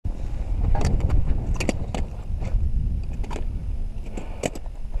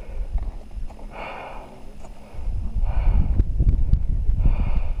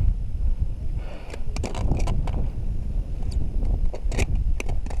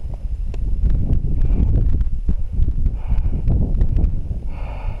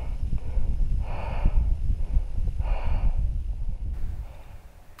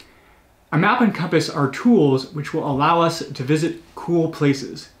map and compass are tools which will allow us to visit cool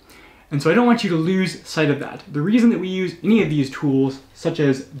places. And so I don't want you to lose sight of that. The reason that we use any of these tools, such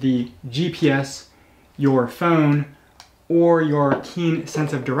as the GPS, your phone, or your keen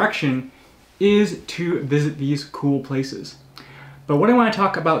sense of direction, is to visit these cool places. But what I want to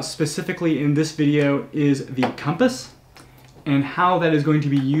talk about specifically in this video is the compass and how that is going to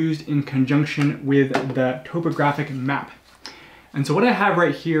be used in conjunction with the topographic map. And so what I have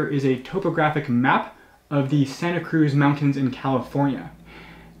right here is a topographic map of the Santa Cruz Mountains in California.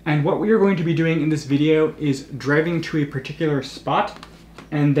 And what we are going to be doing in this video is driving to a particular spot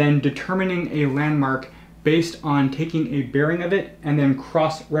and then determining a landmark based on taking a bearing of it and then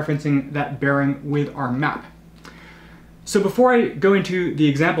cross-referencing that bearing with our map. So before I go into the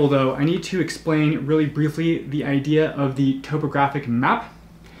example though, I need to explain really briefly the idea of the topographic map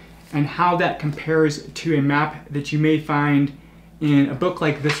and how that compares to a map that you may find in a book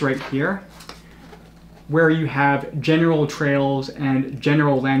like this right here, where you have general trails and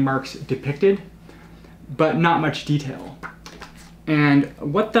general landmarks depicted, but not much detail. And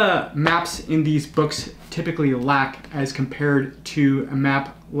what the maps in these books typically lack as compared to a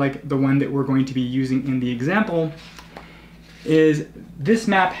map like the one that we're going to be using in the example is this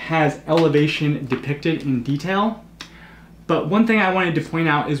map has elevation depicted in detail. But one thing I wanted to point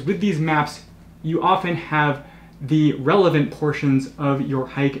out is with these maps, you often have the relevant portions of your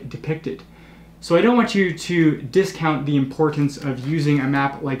hike depicted. So I don't want you to discount the importance of using a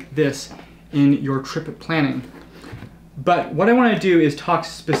map like this in your trip planning. But what I want to do is talk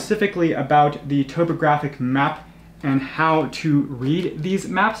specifically about the topographic map and how to read these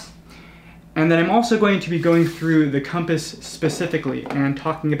maps. And then I'm also going to be going through the compass specifically and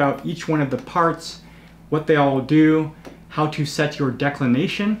talking about each one of the parts, what they all do, how to set your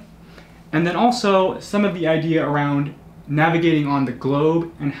declination, and then also some of the idea around navigating on the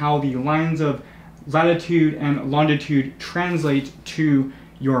globe and how the lines of latitude and longitude translate to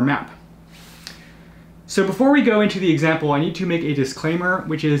your map. So before we go into the example, I need to make a disclaimer,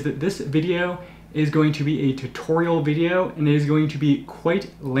 which is that this video is going to be a tutorial video and it is going to be quite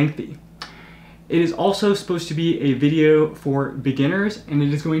lengthy. It is also supposed to be a video for beginners and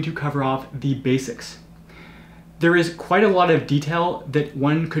it is going to cover off the basics. There is quite a lot of detail that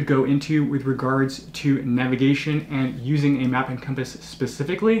one could go into with regards to navigation and using a map and compass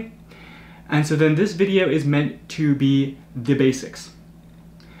specifically. And so then this video is meant to be the basics.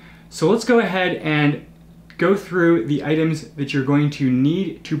 So let's go ahead and go through the items that you're going to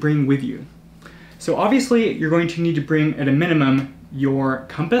need to bring with you. So obviously you're going to need to bring at a minimum your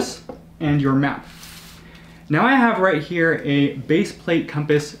compass and your map. Now I have right here a base plate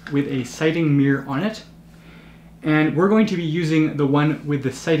compass with a sighting mirror on it. And we're going to be using the one with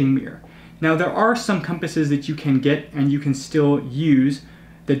the sighting mirror. Now there are some compasses that you can get and you can still use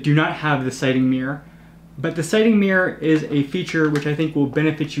that do not have the sighting mirror, but the sighting mirror is a feature which I think will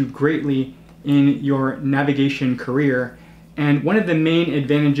benefit you greatly in your navigation career. And one of the main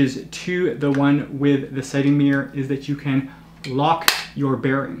advantages to the one with the sighting mirror is that you can lock your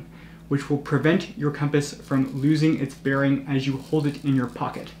bearing, which will prevent your compass from losing its bearing as you hold it in your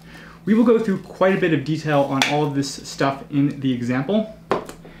pocket. We will go through quite a bit of detail on all of this stuff in the example.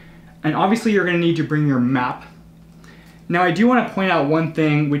 And obviously you're going to need to bring your map. Now I do want to point out one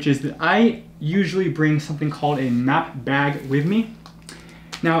thing, which is that I usually bring something called a map bag with me.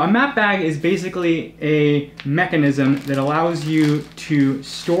 Now a map bag is basically a mechanism that allows you to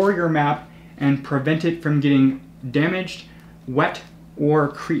store your map and prevent it from getting damaged, wet, or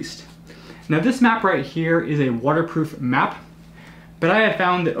creased. Now this map right here is a waterproof map. But I have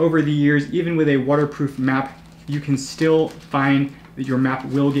found that over the years, even with a waterproof map, you can still find that your map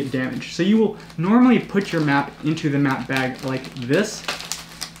will get damaged. So you will normally put your map into the map bag like this.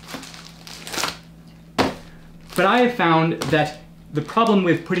 But I have found that the problem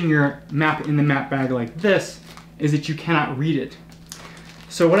with putting your map in the map bag like this is that you cannot read it.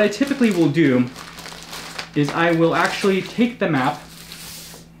 So what I typically will do is I will actually take the map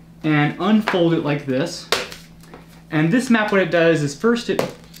and unfold it like this. And this map, what it does is first it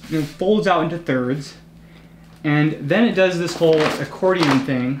folds out into thirds, and then it does this whole accordion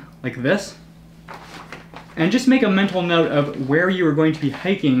thing like this. And just make a mental note of where you are going to be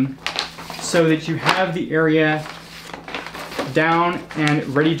hiking so that you have the area down and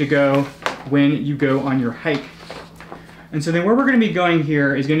ready to go when you go on your hike. And so then where we're going to be going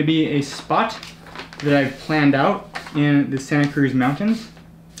here is going to be a spot that I've planned out in the Santa Cruz Mountains.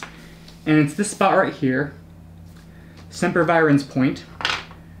 And it's this spot right here, Sempervirens Point,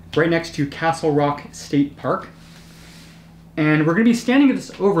 right next to Castle Rock State Park. And we're going to be standing at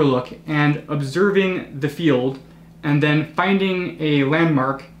this overlook and observing the field and then finding a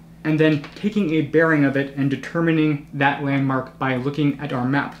landmark and then taking a bearing of it and determining that landmark by looking at our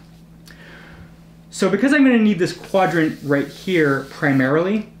map. So because I'm going to need this quadrant right here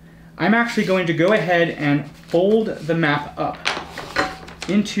primarily, I'm actually going to go ahead and fold the map up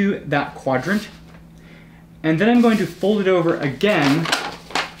into that quadrant, and then I'm going to fold it over again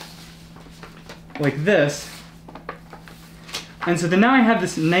like this. And so then now I have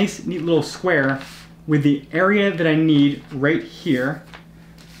this nice, neat little square with the area that I need right here.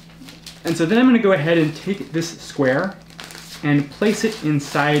 And so then I'm going to go ahead and take this square and place it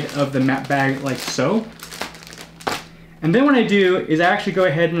inside of the map bag like so. And then what I do is I actually go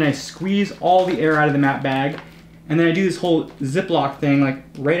ahead and I squeeze all the air out of the map bag, and then I do this whole Ziploc thing like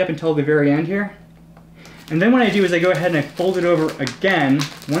right up until the very end here. And then what I do is I go ahead and I fold it over again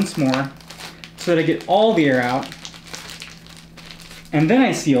once more so that I get all the air out. And then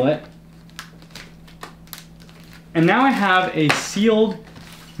I seal it. And now I have a sealed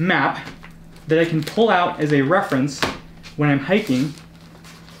map that I can pull out as a reference when I'm hiking,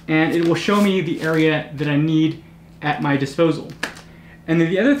 and it will show me the area that I need at my disposal. And then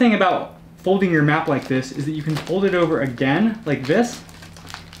the other thing about folding your map like this is that you can fold it over again like this,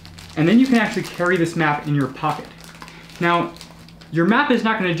 and then you can actually carry this map in your pocket. Now, your map is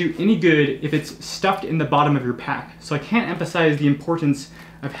not going to do any good if it's stuffed in the bottom of your pack, so I can't emphasize the importance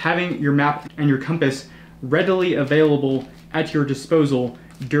of having your map and your compass readily available at your disposal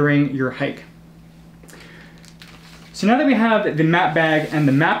during your hike. So now that we have the map bag and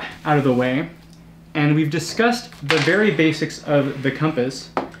the map out of the way, and we've discussed the very basics of the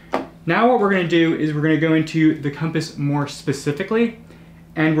compass, now what we're going to do is we're going to go into the compass more specifically,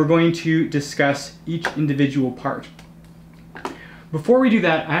 and we're going to discuss each individual part. Before we do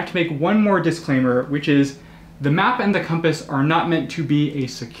that, I have to make one more disclaimer, which is the map and the compass are not meant to be a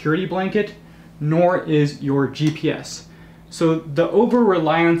security blanket, nor is your GPS. So the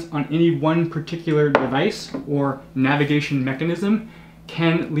over-reliance on any one particular device or navigation mechanism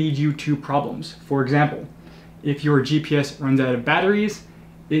can lead you to problems. For example, if your GPS runs out of batteries,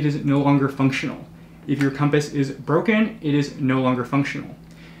 it is no longer functional. If your compass is broken, it is no longer functional.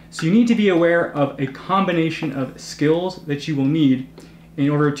 So you need to be aware of a combination of skills that you will need in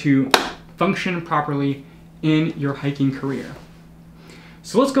order to function properly in your hiking career.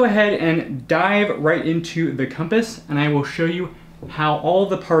 So let's go ahead and dive right into the compass, and I will show you how all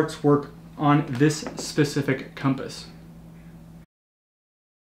the parts work on this specific compass.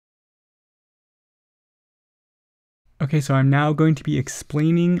 Okay, so I'm now going to be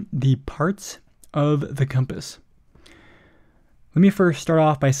explaining the parts of the compass. Let me first start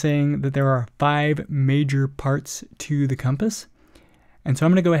off by saying that there are 5 major parts to the compass. And so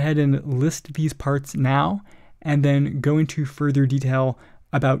I'm going to go ahead and list these parts now and then go into further detail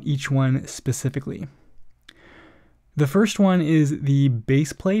about each one specifically. The first one is the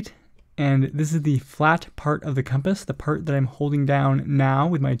base plate, and this is the flat part of the compass, the part that I'm holding down now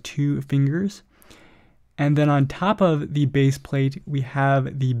with my 2 fingers. And then on top of the base plate, we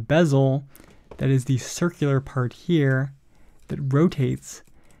have the bezel, that is the circular part here, that rotates.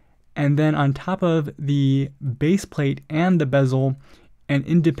 And then on top of the base plate and the bezel, and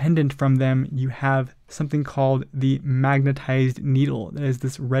independent from them, you have something called the magnetized needle. That is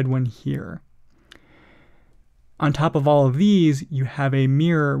this red one here. On top of all of these, you have a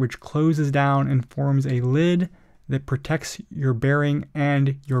mirror which closes down and forms a lid that protects your bearing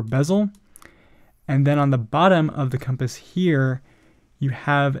and your bezel. And then on the bottom of the compass here, you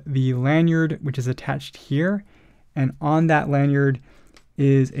have the lanyard which is attached here. And on that lanyard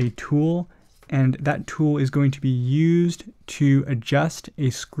is a tool, and that tool is going to be used to adjust a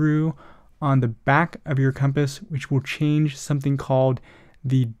screw on the back of your compass, which will change something called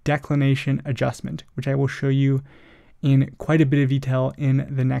the declination adjustment, which I will show you in quite a bit of detail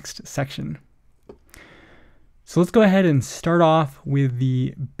in the next section. So let's go ahead and start off with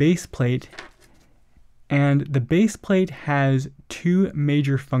the base plate. And the base plate has 2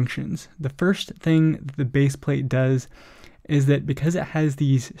 major functions. The first thing that the base plate does is that because it has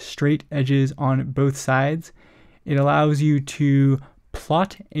these straight edges on both sides, it allows you to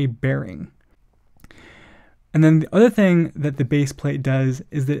plot a bearing. And then the other thing that the base plate does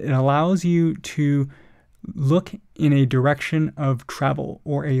is that it allows you to look in a direction of travel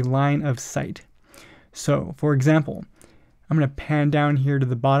or a line of sight. So, for example, I'm going to pan down here to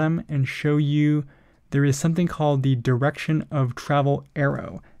the bottom and show you there is something called the direction of travel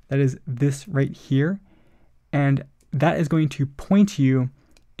arrow. That is this right here. And that is going to point you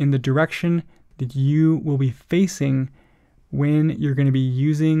in the direction that you will be facing when you're going to be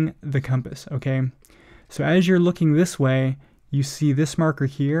using the compass, okay? So as you're looking this way, you see this marker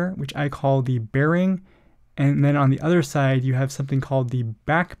here, which I call the bearing, And then on the other side, you have something called the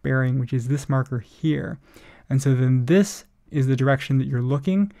back bearing, which is this marker here. And so then this is the direction that you're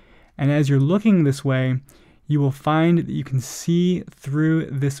looking. And as you're looking this way, you will find that you can see through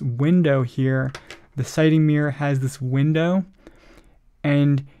this window here. The sighting mirror has this window,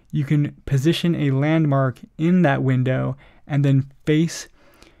 and you can position a landmark in that window and then face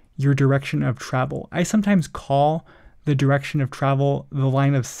your direction of travel. I sometimes call the direction of travel the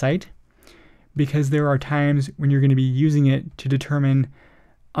line of sight, because there are times when you're going to be using it to determine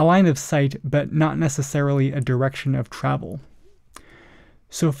a line of sight, but not necessarily a direction of travel.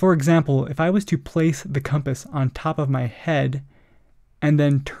 So for example, if I was to place the compass on top of my head and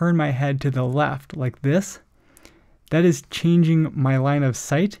then turn my head to the left like this, that is changing my line of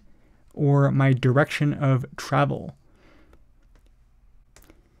sight or my direction of travel.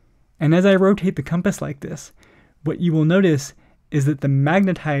 And as I rotate the compass like this, what you will notice is that the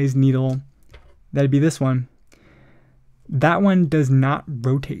magnetized needle, that'd be this one, that one does not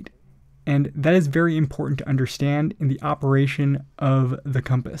rotate. And that is very important to understand in the operation of the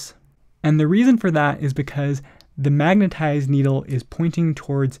compass. And the reason for that is because the magnetized needle is pointing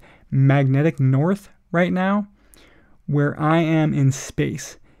towards magnetic north right now, where I am in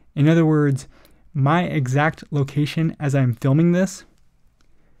space. In other words, my exact location as I'm filming this,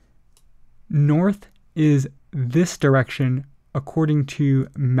 north is this direction according to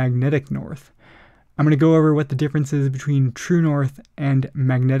magnetic north. I'm going to go over what the difference is between true north and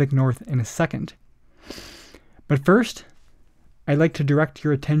magnetic north in a second. But first, I'd like to direct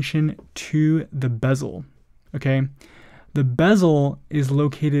your attention to the bezel. Okay, the bezel is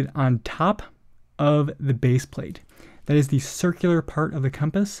located on top of the base plate. That is the circular part of the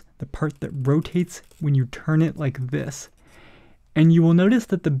compass, the part that rotates when you turn it like this. And you will notice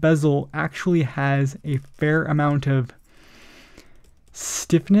that the bezel actually has a fair amount of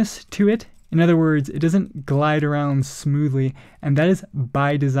stiffness to it. In other words, it doesn't glide around smoothly, and that is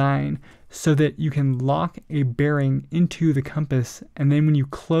by design so that you can lock a bearing into the compass, and then when you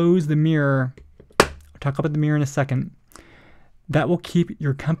close the mirror, I'll talk about the mirror in a second, that will keep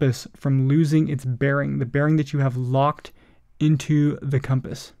your compass from losing its bearing, the bearing that you have locked into the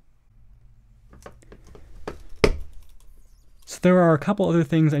compass. So there are a couple other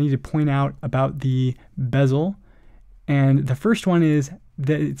things I need to point out about the bezel, and the first one is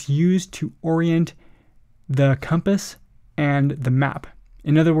that it's used to orient the compass and the map.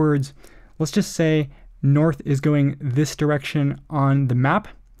 In other words, let's just say north is going this direction on the map.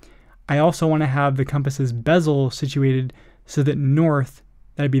 I also want to have the compass's bezel situated so that north,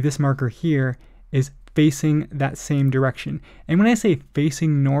 that'd be this marker here, is facing that same direction. And when I say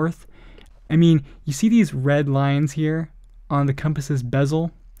facing north, I mean, you see these red lines here on the compass's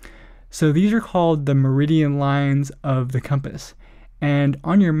bezel? So these are called the meridian lines of the compass. And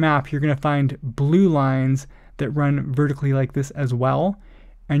on your map, you're going to find blue lines that run vertically like this as well.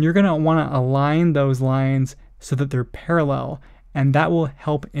 And you're going to want to align those lines so that they're parallel. And that will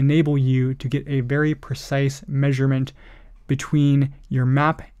help enable you to get a very precise measurement between your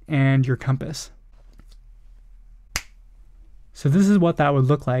map and your compass. So this is what that would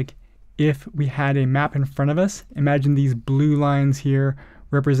look like if we had a map in front of us. Imagine these blue lines here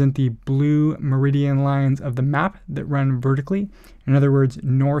represent the blue meridian lines of the map that run vertically. In other words,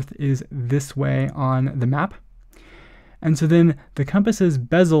 north is this way on the map. And so then the compass's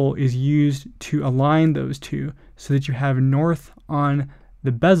bezel is used to align those two so that you have north on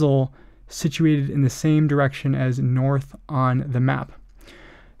the bezel situated in the same direction as north on the map.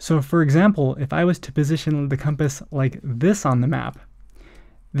 So for example, if I was to position the compass like this on the map,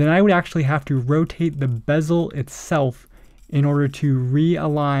 then I would actually have to rotate the bezel itself in order to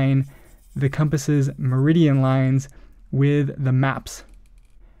realign the compass's meridian lines with the maps.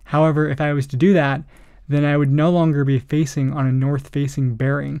 However, if I was to do that, then I would no longer be facing on a north-facing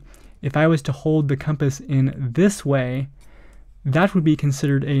bearing. If I was to hold the compass in this way, that would be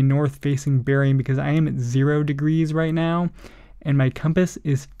considered a north-facing bearing because I am at 0 degrees right now, and my compass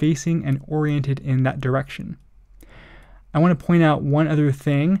is facing and oriented in that direction. I want to point out one other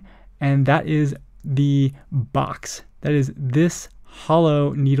thing, and that is the box. That is this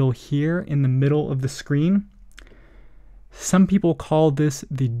hollow needle here in the middle of the screen. Some people call this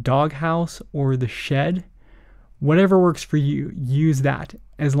the doghouse or the shed. Whatever works for you, use that,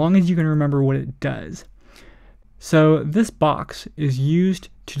 as long as you can remember what it does. So this box is used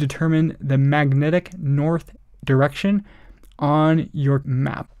to determine the magnetic north direction on your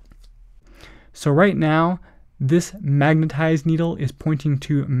map. So right now, this magnetized needle is pointing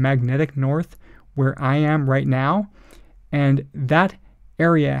to magnetic north, where I am right now, and that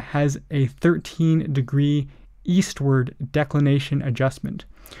area has a 13-degree eastward declination adjustment.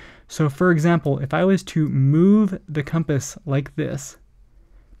 So for example, if I was to move the compass like this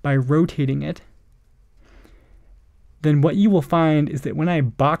by rotating it, then what you will find is that when I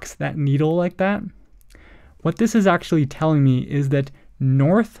box that needle like that, what this is actually telling me is that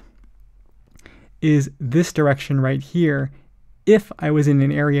north is this direction right here if I was in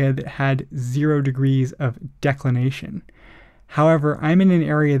an area that had 0 degrees of declination. However, I'm in an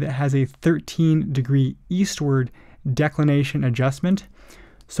area that has a 13-degree eastward declination adjustment.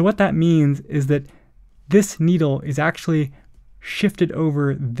 So what that means is that this needle is actually shifted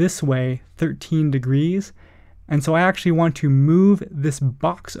over this way 13 degrees. And so I actually want to move this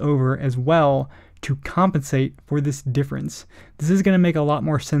box over as well to compensate for this difference. This is going to make a lot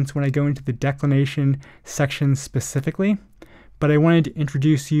more sense when I go into the declination section specifically, but I wanted to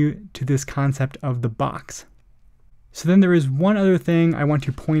introduce you to this concept of the box. So then there is one other thing I want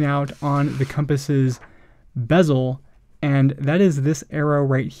to point out on the compass's bezel, and that is this arrow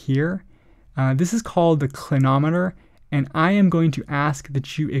right here. This is called the clinometer, and I am going to ask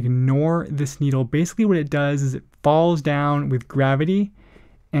that you ignore this needle. Basically what it does is it falls down with gravity,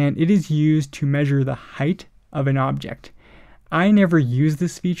 and it is used to measure the height of an object. I never use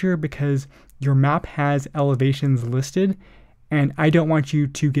this feature because your map has elevations listed, and I don't want you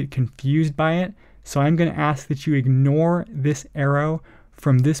to get confused by it, so I'm going to ask that you ignore this arrow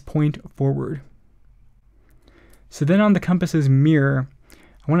from this point forward. So then on the compass's mirror,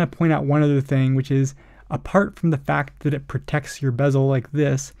 I want to point out one other thing, which is apart from the fact that it protects your bezel like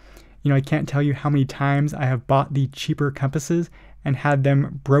this, I can't tell you how many times I have bought the cheaper compasses and had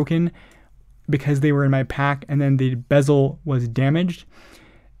them broken because they were in my pack and then the bezel was damaged.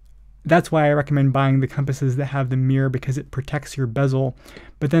 That's why I recommend buying the compasses that have the mirror, because it protects your bezel.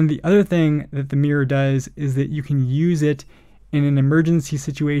 But then the other thing that the mirror does is that you can use it in an emergency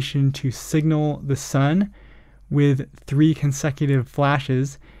situation to signal the sun with 3 consecutive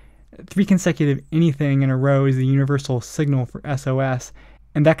flashes. 3 consecutive anything in a row is the universal signal for SOS,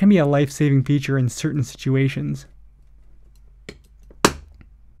 and that can be a life-saving feature in certain situations.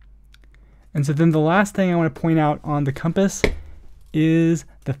 And so then the last thing I want to point out on the compass is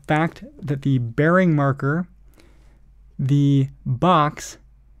the fact that the bearing marker, the box,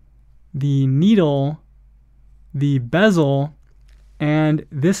 the needle, the bezel, and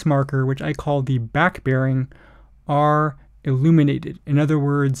this marker, which I call the back bearing, are illuminated. In other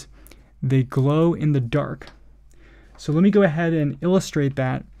words, they glow in the dark. So let me go ahead and illustrate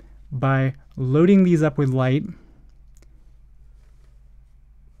that by loading these up with light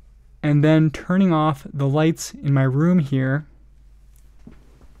and then turning off the lights in my room here.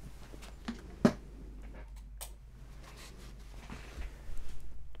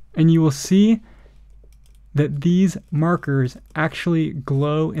 And you will see that these markers actually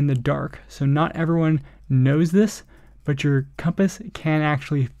glow in the dark. So not everyone knows this, but your compass can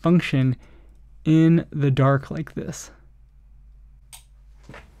actually function in the dark like this.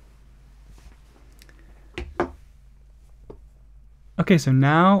 Okay, so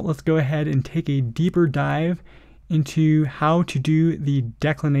now let's go ahead and take a deeper dive into how to do the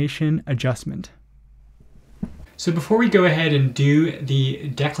declination adjustment. So before we go ahead and do the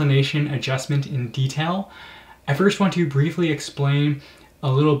declination adjustment in detail, I first want to briefly explain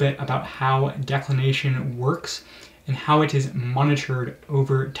a little bit about how declination works and how it is monitored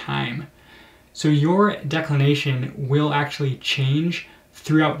over time. So your declination will actually change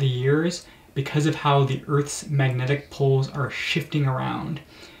throughout the years because of how the Earth's magnetic poles are shifting around.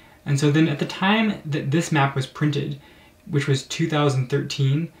 And so then at the time that this map was printed, which was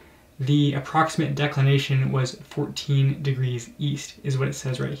 2013, the approximate declination was 14 degrees east, is what it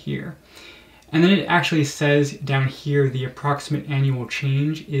says right here. And then it actually says down here the approximate annual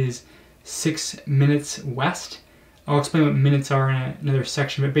change is 6 minutes west. I'll explain what minutes are in another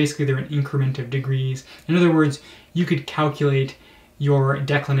section, but basically they're an increment of degrees. In other words, you could calculate your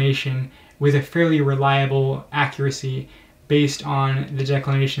declination with a fairly reliable accuracy based on the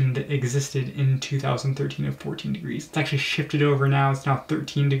declination that existed in 2013 of 14 degrees. It's actually shifted over now. It's now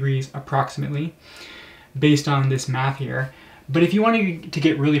 13 degrees approximately based on this math here. But if you wanted to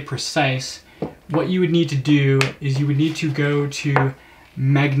get really precise, what you would need to do is you would need to go to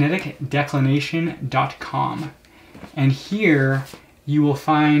magneticdeclination.com. And here you will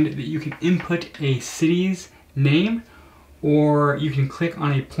find that you can input a city's name, or you can click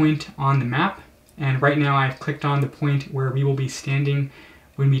on a point on the map. And right now I've clicked on the point where we will be standing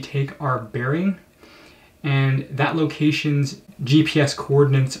when we take our bearing. And that location's GPS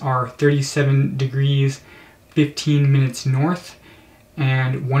coordinates are 37 degrees, 15 minutes north,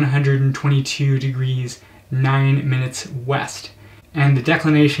 and 122 degrees, 9 minutes west. And the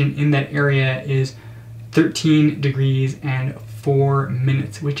declination in that area is 13 degrees and 4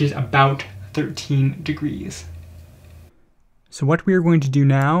 minutes, which is about 13 degrees. So what we are going to do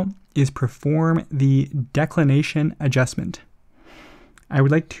now is perform the declination adjustment. I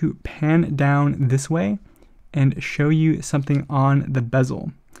would like to pan down this way and show you something on the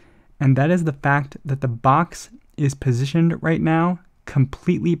bezel. And that is the fact that the box is positioned right now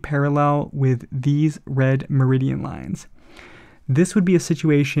completely parallel with these red meridian lines. This would be a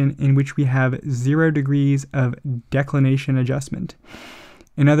situation in which we have 0 degrees of declination adjustment.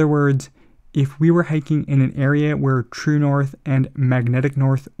 In other words, if we were hiking in an area where true north and magnetic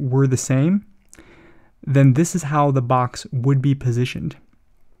north were the same, then this is how the box would be positioned.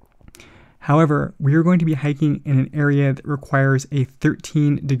 However, we are going to be hiking in an area that requires a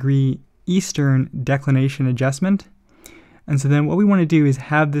 13-degree eastern declination adjustment. And so then what we want to do is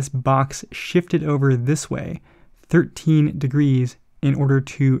have this box shifted over this way, 13 degrees, in order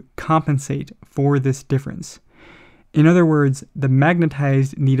to compensate for this difference. In other words, the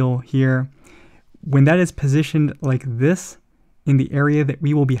magnetized needle here, when that is positioned like this in the area that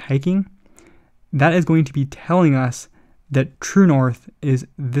we will be hiking, that is going to be telling us that true north is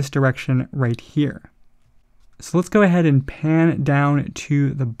this direction right here. So let's go ahead and pan down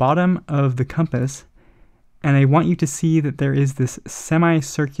to the bottom of the compass, and I want you to see that there is this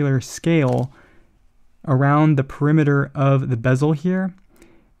semicircular scale around the perimeter of the bezel here,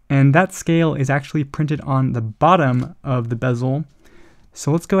 and that scale is actually printed on the bottom of the bezel.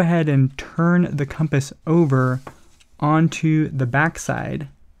 So let's go ahead and turn the compass over onto the back side.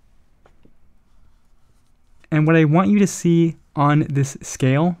 And what I want you to see on this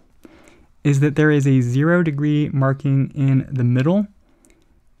scale is that there is a 0 degree marking in the middle,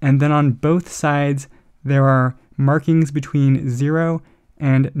 and then on both sides there are markings between 0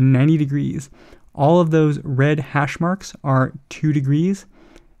 and 90 degrees. All of those red hash marks are 2 degrees,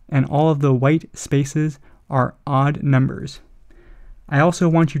 and all of the white spaces are odd numbers. I also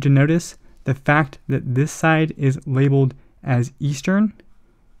want you to notice the fact that this side is labeled as Eastern,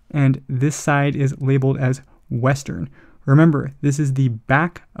 and this side is labeled as Western. Remember, this is the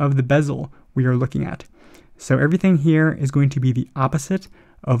back of the bezel we are looking at. So everything here is going to be the opposite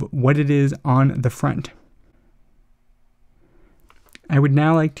of what it is on the front. I would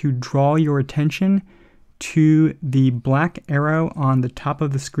now like to draw your attention to the black arrow on the top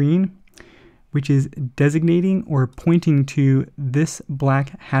of the screen, which is designating or pointing to this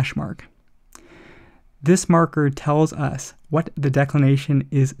black hash mark. This marker tells us what the declination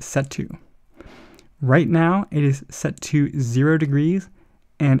is set to. Right now, it is set to 0 degrees,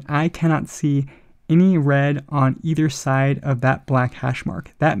 and I cannot see any red on either side of that black hash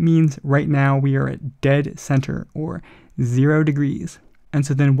mark. That means right now we are at dead center, or 0 degrees. And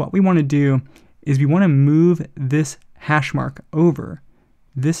so then what we want to do is we want to move this hash mark over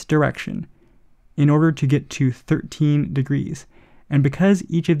this direction in order to get to 13 degrees. And because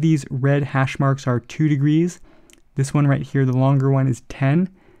each of these red hash marks are 2 degrees, this one right here, the longer one, is 10,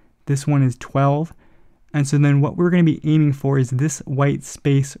 this one is 12, and so then what we're going to be aiming for is this white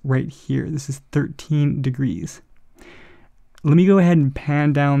space right here. This is 13 degrees. Let me go ahead and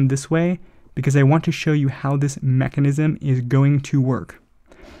pan down this way because I want to show you how this mechanism is going to work.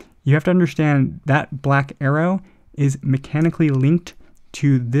 You have to understand that black arrow is mechanically linked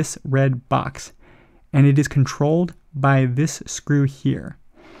to this red box, and it is controlled by this screw here.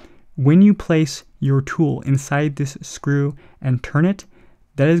 When you place your tool inside this screw and turn it,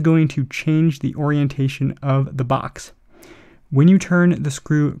 that is going to change the orientation of the box. When you turn the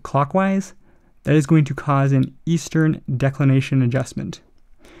screw clockwise, that is going to cause an eastern declination adjustment.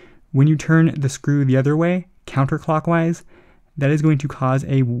 When you turn the screw the other way, counterclockwise, that is going to cause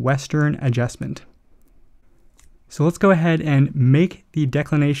a western adjustment. So let's go ahead and make the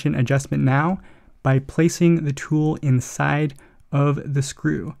declination adjustment now by placing the tool inside of the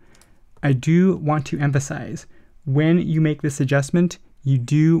screw. I do want to emphasize, when you make this adjustment, you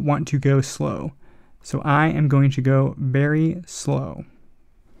do want to go slow. So I am going to go very slow.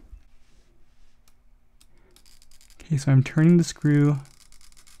 Okay, so I'm turning the screw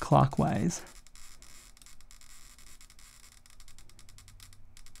clockwise.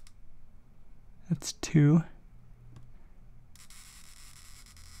 That's 2.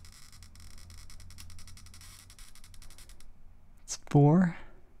 It's 4.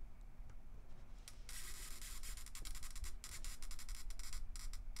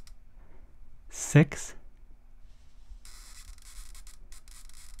 6.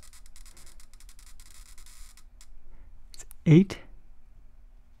 8.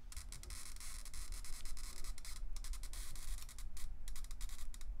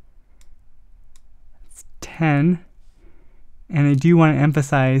 10. And I do want to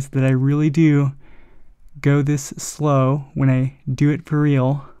emphasize that I really do go this slow when I do it for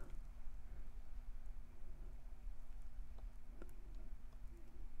real.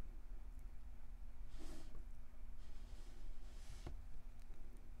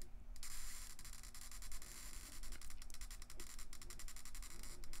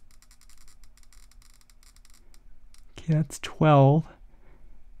 Okay, that's 12.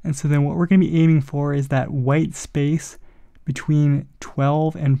 And so then what we're going to be aiming for is that white space between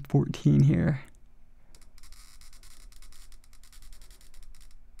 12 and 14 here.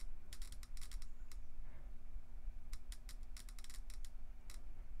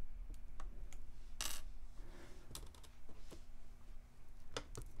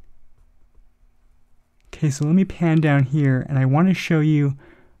 Okay, so let me pan down here, and I want to show you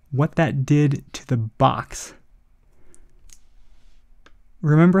what that did to the box.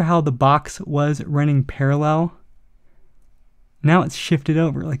 Remember how the box was running parallel? Now it's shifted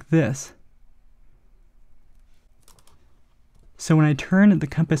over like this. So when I turn the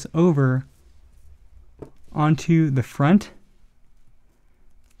compass over onto the front,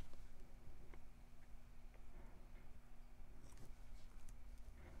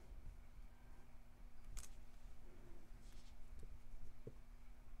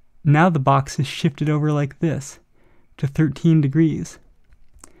 now the box is shifted over like this to 13 degrees.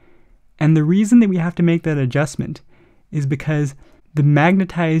 And the reason that we have to make that adjustment is because the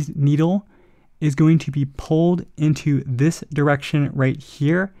magnetized needle is going to be pulled into this direction right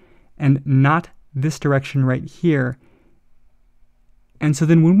here and not this direction right here. And so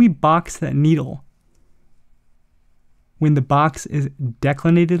then when we box that needle, when the box is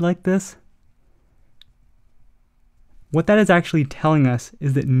declinated like this, what that is actually telling us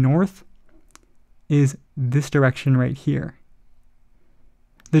is that north is this direction right here.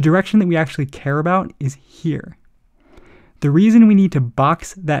 The direction that we actually care about is here. The reason we need to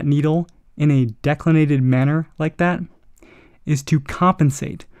box that needle in a declinated manner like that is to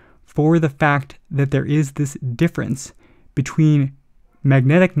compensate for the fact that there is this difference between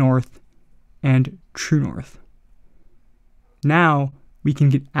magnetic north and true north. Now we can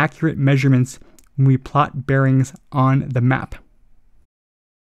get accurate measurements when we plot bearings on the map.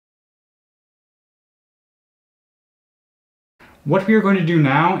 What we are going to do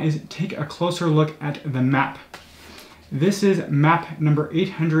now is take a closer look at the map. This is map number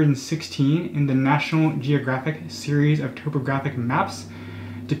 816 in the National Geographic series of topographic maps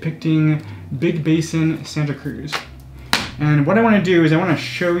depicting Big Basin, Santa Cruz. And what I want to do is I want to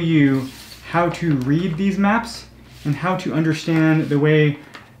show you how to read these maps and how to understand the way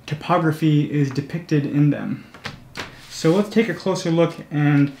topography is depicted in them. So let's take a closer look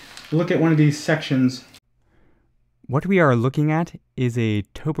and look at one of these sections. What we are looking at is a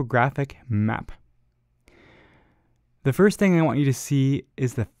topographic map. The first thing I want you to see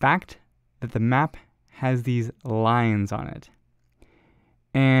is the fact that the map has these lines on it.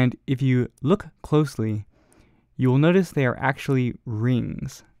 And if you look closely, you will notice they are actually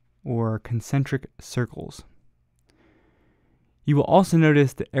rings or concentric circles. You will also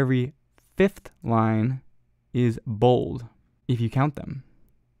notice that every fifth line is bold if you count them.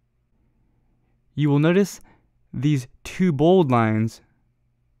 You will notice these two bold lines,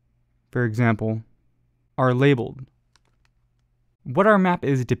 for example, are labeled. What our map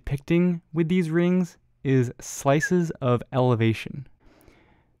is depicting with these rings is slices of elevation.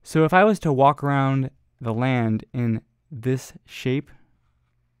 So if I was to walk around the land in this shape,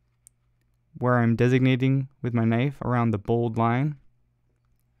 where I'm designating with my knife around the bold line,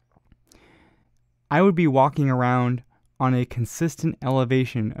 I would be walking around on a consistent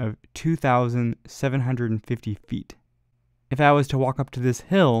elevation of 2,750 feet. If I was to walk up to this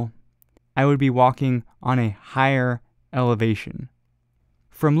hill, I would be walking on a higher elevation.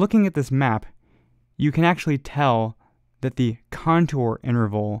 From looking at this map, you can actually tell that the contour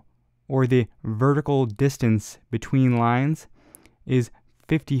interval, or the vertical distance between lines, is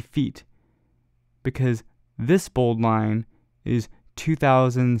 50 feet, because this bold line is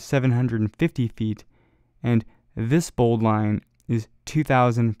 2,750 feet, and this bold line is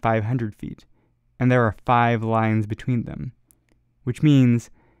 2,500 feet, and there are 5 lines between them, which means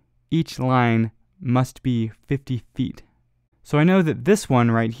each line must be 50 feet. So I know that this one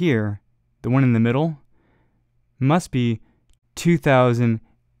right here, the one in the middle, must be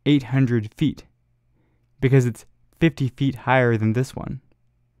 2,800 feet, because it's 50 feet higher than this one.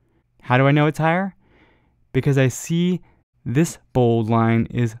 How do I know it's higher? Because I see this bold line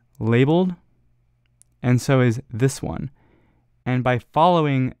is labeled, and so is this one. And by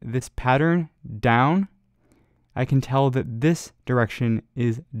following this pattern down, I can tell that this direction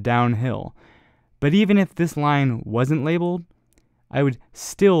is downhill. But even if this line wasn't labeled, I would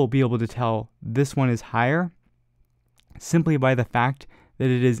still be able to tell this one is higher simply by the fact that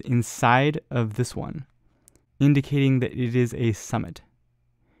it is inside of this one, indicating that it is a summit.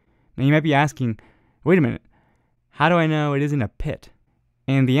 Now you might be asking, wait a minute, how do I know it isn't a pit?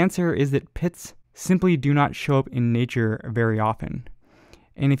 And the answer is that pits simply do not show up in nature very often.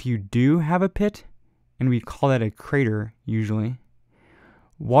 And if you do have a pit, and we call that a crater usually,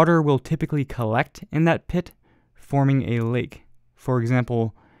 water will typically collect in that pit, forming a lake. For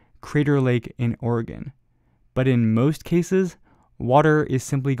example, Crater Lake in Oregon. But in most cases, water is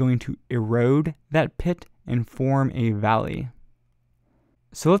simply going to erode that pit and form a valley.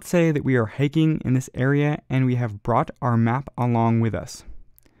 So let's say that we are hiking in this area and we have brought our map along with us.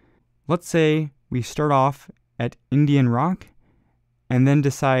 Let's say we start off at Indian Rock and then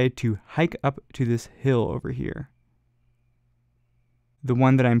decide to hike up to this hill over here, the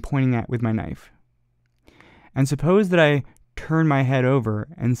one that I'm pointing at with my knife. And suppose that I turn my head over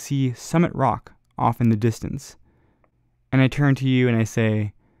and see Summit Rock off in the distance. And I turn to you and I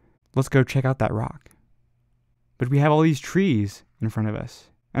say, let's go check out that rock. But we have all these trees in front of us,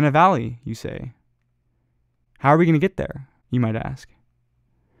 and a valley, you say. How are we going to get there, you might ask.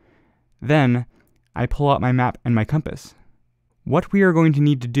 Then I pull out my map and my compass. What we are going to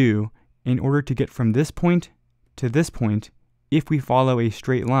need to do in order to get from this point to this point, if we follow a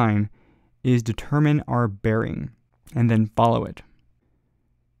straight line, is determine our bearing and then follow it.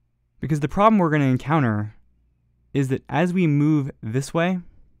 Because the problem we're going to encounter is that as we move this way,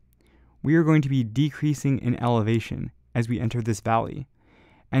 we are going to be decreasing in elevation as we enter this valley.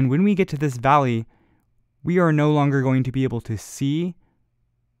 And when we get to this valley, we are no longer going to be able to see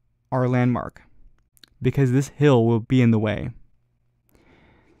our landmark because this hill will be in the way.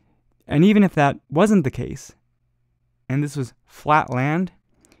 And even if that wasn't the case, and this was flat land,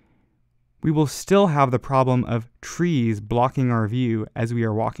 we will still have the problem of trees blocking our view as we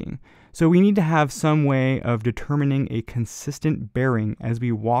are walking. So we need to have some way of determining a consistent bearing as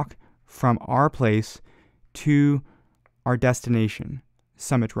we walk from our place to our destination,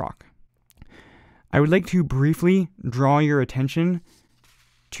 Summit Rock. I would like to briefly draw your attention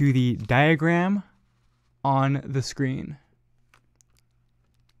to the diagram on the screen.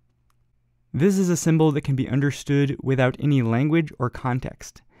 This is a symbol that can be understood without any language or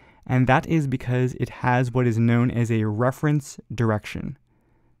context, and that is because it has what is known as a reference direction,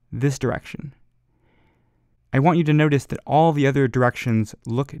 this direction. I want you to notice that all the other directions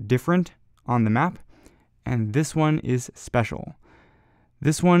look different on the map, and this one is special.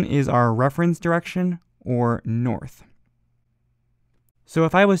 This one is our reference direction, or north. So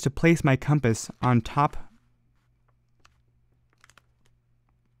if I was to place my compass on top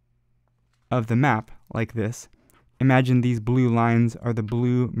of the map like this, imagine these blue lines are the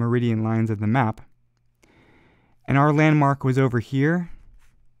blue meridian lines of the map, and our landmark was over here,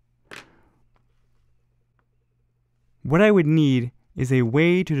 what I would need is a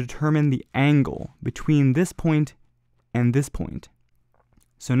way to determine the angle between this point and this point.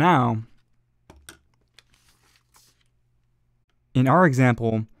 So now, in our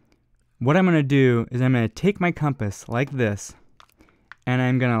example, what I'm going to do is I'm going to take my compass like this, and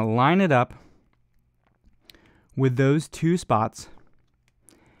I'm going to line it up with those two spots.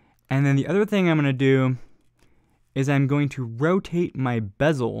 And then the other thing I'm going to do is I'm going to rotate my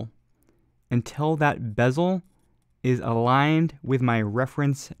bezel until that bezel is aligned with my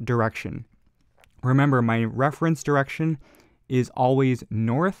reference direction. Remember, my reference direction is always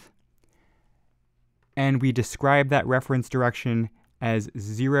north, and we describe that reference direction as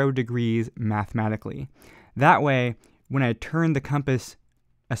 0 degrees mathematically. That way, when I turn the compass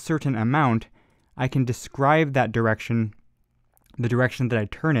a certain amount, I can describe that direction, the direction that I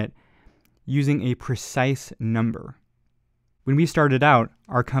turn it, using a precise number. When we started out,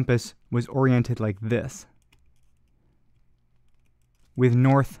 our compass was oriented like this, with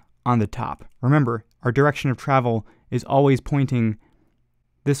north on the top. Remember, our direction of travel is always pointing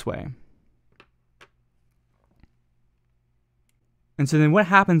this way. And so then what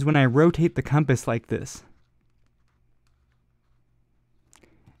happens when I rotate the compass like this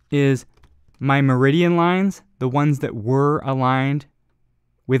is my meridian lines, the ones that were aligned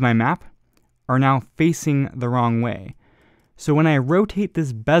with my map, are now facing the wrong way. So when I rotate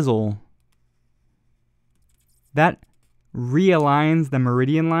this bezel, that realigns the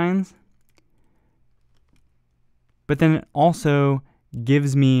meridian lines, but then it also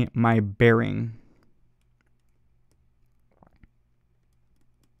gives me my bearing.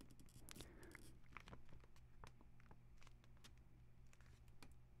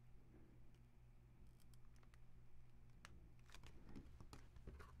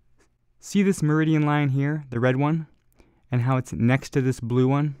 See this meridian line here, the red one? and how it's next to this blue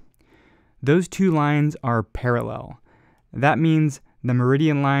one, those two lines are parallel. That means the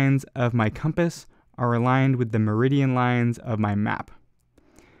meridian lines of my compass are aligned with the meridian lines of my map.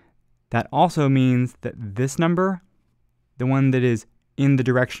 That also means that this number, the one that is in the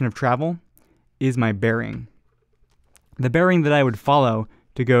direction of travel, is my bearing. The bearing that I would follow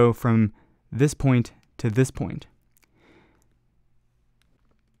to go from this point to this point.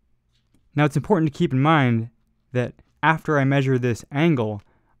 Now it's important to keep in mind that after I measure this angle,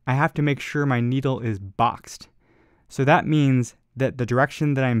 I have to make sure my needle is boxed. So that means that the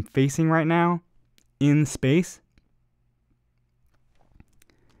direction that I'm facing right now in space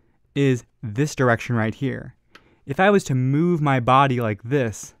is this direction right here. If I was to move my body like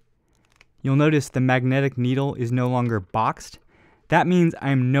this, you'll notice the magnetic needle is no longer boxed. That means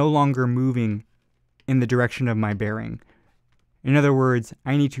I'm no longer moving in the direction of my bearing. In other words,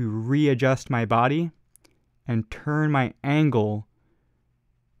 I need to readjust my body and turn my angle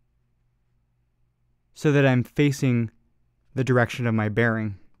so that I'm facing the direction of my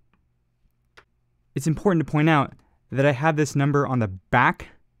bearing. It's important to point out that I have this number on the back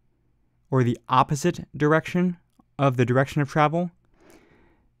or the opposite direction of the direction of travel.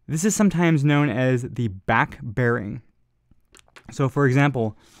 This is sometimes known as the back bearing. So for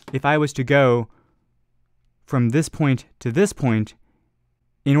example, if I was to go from this point to this point,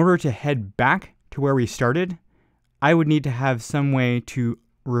 in order to head back to where we started, I would need to have some way to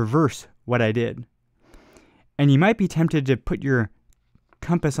reverse what I did. And you might be tempted to put your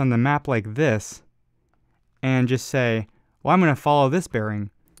compass on the map like this and just say, well, I'm going to follow this bearing,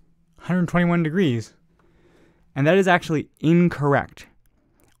 121 degrees. And that is actually incorrect.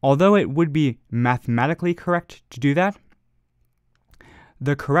 Although it would be mathematically correct to do that,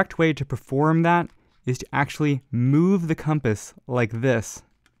 the correct way to perform that is to actually move the compass like this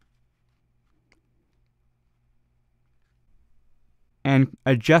and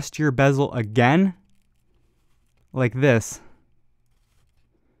adjust your bezel again like this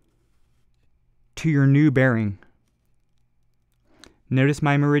to your new bearing. Notice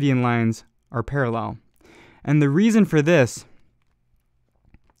my meridian lines are parallel. And the reason for this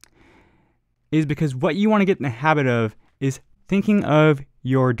is because what you want to get in the habit of is thinking of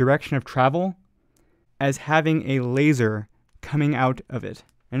your direction of travel as having a laser coming out of it.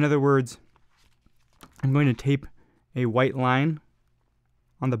 In other words, I'm going to tape a white line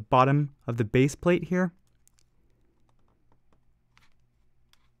on the bottom of the base plate here.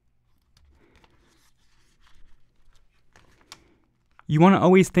 You want to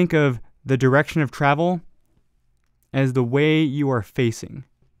always think of the direction of travel as the way you are facing.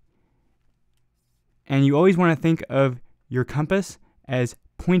 And you always want to think of your compass as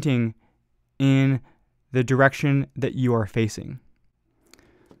pointing in the direction that you are facing.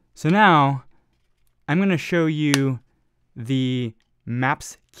 So now I'm going to show you the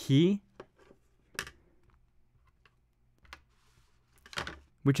maps key,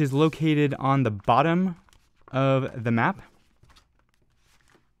 which is located on the bottom of the map.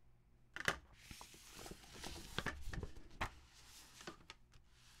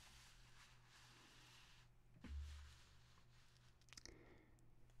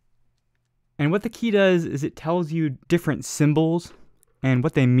 And what the key does is it tells you different symbols and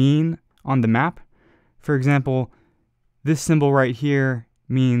what they mean on the map. For example, this symbol right here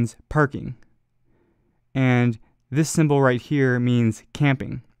means parking. And this symbol right here means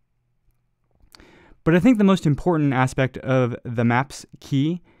camping. But I think the most important aspect of the map's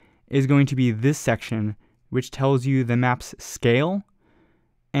key is going to be this section, which tells you the map's scale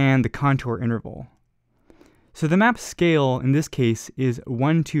and the contour interval. So the map scale in this case is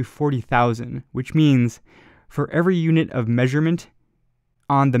 1 to 40,000, which means for every unit of measurement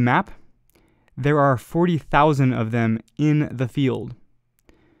on the map, there are 40,000 of them in the field.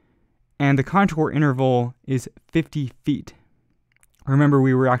 And the contour interval is 50 feet. Remember,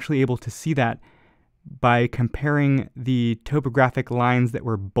 we were actually able to see that by comparing the topographic lines that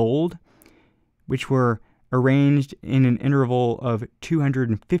were bold, which were arranged in an interval of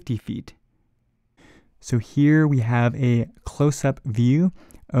 250 feet. So here we have a close-up view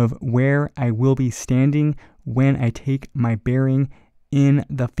of where I will be standing when I take my bearing in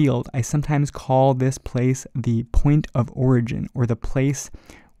the field. I sometimes call this place the point of origin, or the place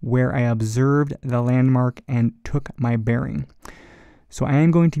where I observed the landmark and took my bearing. So I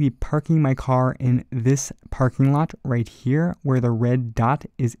am going to be parking my car in this parking lot right here where the red dot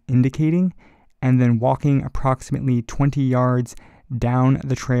is indicating, and then walking approximately 20 yards down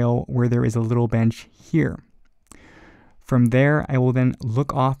the trail where there is a little bench here. From there, I will then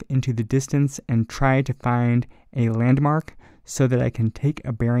look off into the distance and try to find a landmark so that I can take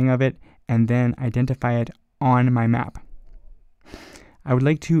a bearing of it and then identify it on my map. I would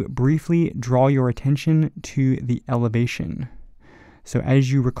like to briefly draw your attention to the elevation. So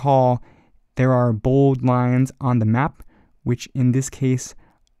as you recall, there are bold lines on the map, which in this case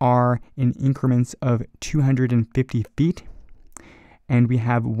are in increments of 250 feet. And we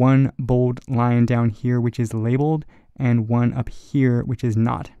have one bold line down here which is labeled and one up here which is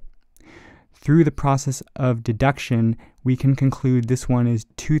not. Through the process of deduction, we can conclude this one is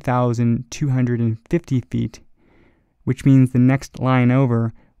 2,250 feet, which means the next line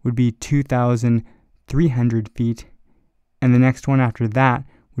over would be 2,300 feet, and the next one after that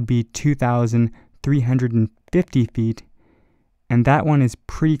would be 2,350 feet, and that one is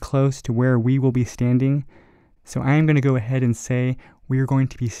pretty close to where we will be standing. So I am going to go ahead and say we are going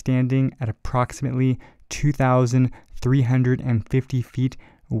to be standing at approximately 2,350 feet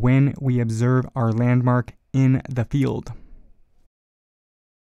when we observe our landmark in the field.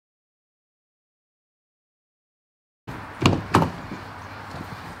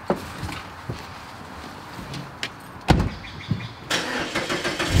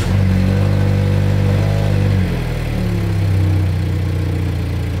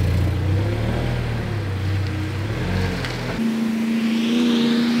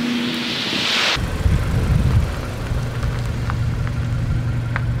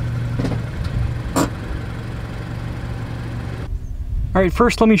 Alright,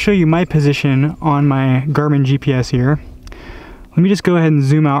 first let me show you my position on my Garmin GPS here. Let me just go ahead and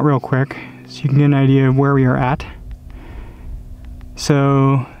zoom out real quick so you can get an idea of where we are at.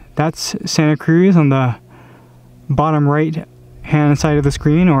 So that's Santa Cruz on the bottom right hand side of the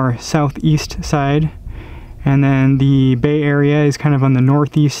screen, or southeast side, and then the Bay Area is kind of on the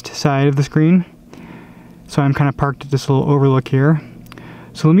northeast side of the screen. So I'm kind of parked at this little overlook here.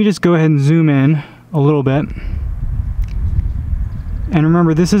 So let me just go ahead and zoom in a little bit. And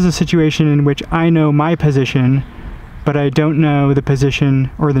remember, this is a situation in which I know my position, but I don't know the position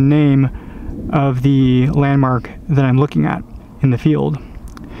or the name of the landmark that I'm looking at in the field.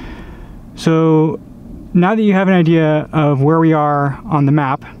 So now that you have an idea of where we are on the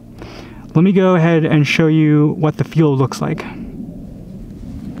map, let me go ahead and show you what the field looks like.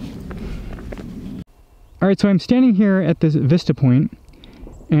 Alright, so I'm standing here at this vista point,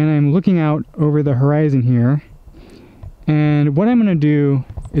 and I'm looking out over the horizon here. And what I'm going to do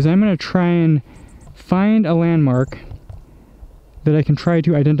is I'm going to try and find a landmark that I can try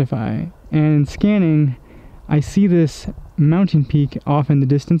to identify. And in scanning, I see this mountain peak off in the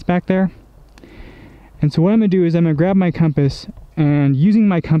distance back there. And so what I'm going to do is I'm going to grab my compass, and using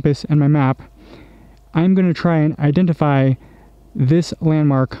my compass and my map, I'm going to try and identify this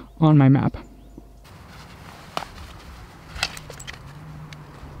landmark on my map.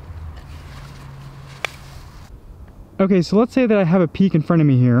 Okay, so let's say that I have a peak in front of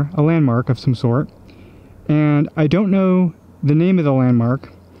me here, a landmark of some sort, and I don't know the name of the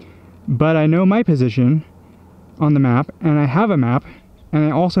landmark, but I know my position on the map, and I have a map, and I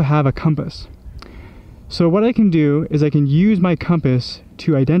also have a compass. So what I can do is I can use my compass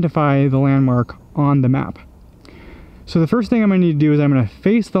to identify the landmark on the map. So the first thing I'm going to need to do is I'm going to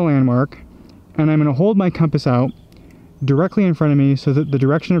face the landmark, and I'm going to hold my compass out directly in front of me so that the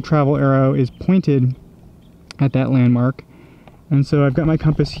direction of travel arrow is pointed at that landmark. And so I've got my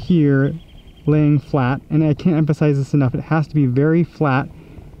compass here laying flat, and I can't emphasize this enough, it has to be very flat,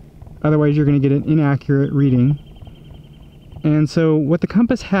 otherwise you're going to get an inaccurate reading. And so what the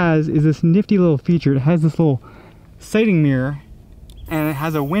compass has is this nifty little feature. It has this little sighting mirror, and it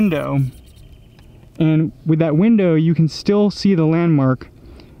has a window, and with that window you can still see the landmark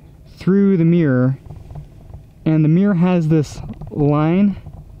through the mirror, and the mirror has this line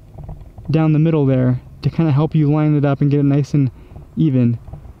down the middle there to kind of help you line it up and get it nice and even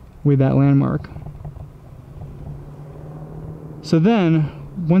with that landmark. So then,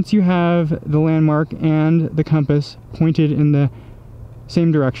 once you have the landmark and the compass pointed in the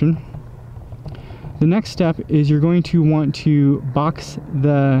same direction, the next step is you're going to want to box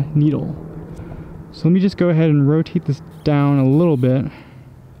the needle. So let me just go ahead and rotate this down a little bit,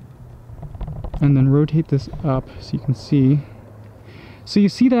 and then rotate this up so you can see. So you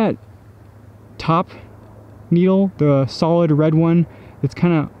see that top needle, the solid red one, it's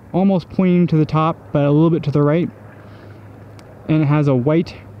kind of almost pointing to the top but a little bit to the right, and it has a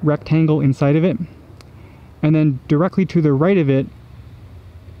white rectangle inside of it, and then directly to the right of it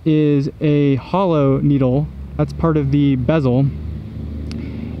is a hollow needle that's part of the bezel.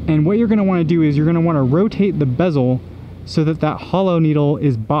 And what you're going to want to do is you're going to want to rotate the bezel so that that hollow needle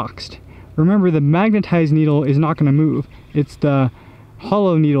is boxed. Remember, the magnetized needle is not going to move, it's the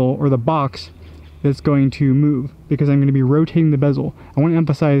hollow needle or the box that's going to move, because I'm going to be rotating the bezel. I want to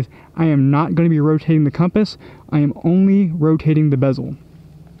emphasize, I am not going to be rotating the compass, I am only rotating the bezel.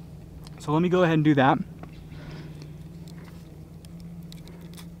 So let me go ahead and do that.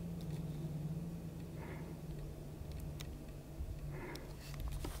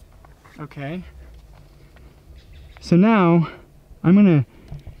 Okay. So now I'm gonna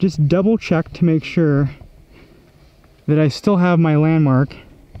just double check to make sure that I still have my landmark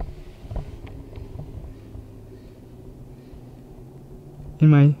in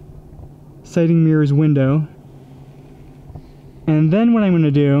my sighting mirrors window. And then what I'm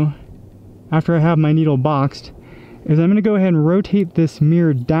gonna do, after I have my needle boxed, is I'm gonna go ahead and rotate this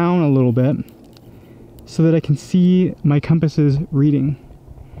mirror down a little bit so that I can see my compass's reading.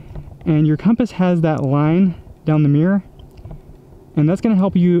 And your compass has that line down the mirror, and that's going to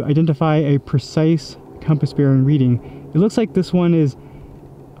help you identify a precise compass bearing reading. It looks like this one is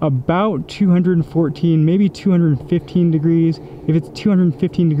about 214, maybe 215 degrees. If it's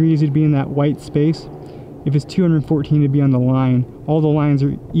 215 degrees, it'd be in that white space. If it's 214, it'd be on the line. All the lines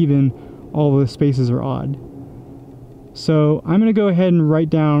are even, all the spaces are odd. So I'm going to go ahead and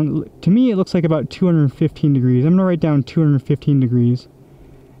write down, to me it looks like about 215 degrees. I'm going to write down 215 degrees.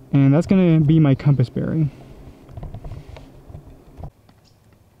 And that's going to be my compass bearing.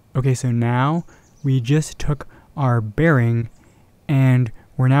 Okay, so now we just took our bearing and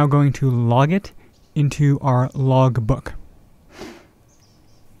we're now going to log it into our log book.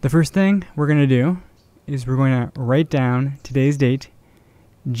 The first thing we're going to do is we're going to write down today's date,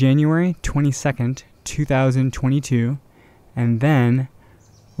 January 22nd, 2022, and then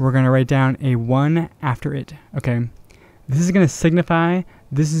we're going to write down a 1 after it. Okay, this is going to signify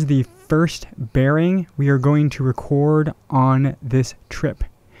this is the first bearing we are going to record on this trip.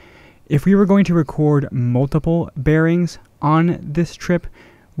 If we were going to record multiple bearings on this trip,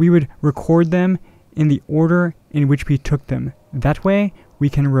 we would record them in the order in which we took them. That way, we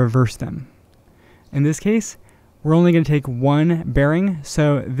can reverse them. In this case, we're only going to take one bearing,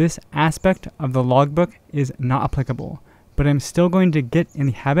 so this aspect of the logbook is not applicable, but I'm still going to get in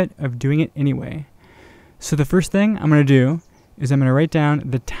the habit of doing it anyway. So the first thing I'm going to do is I'm going to write down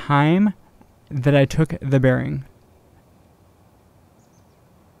the time that I took the bearing.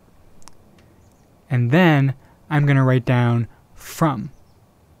 And then I'm going to write down from,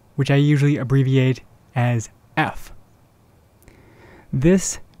 which I usually abbreviate as F.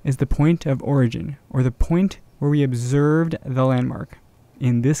 This is the point of origin, or the point where we observed the landmark.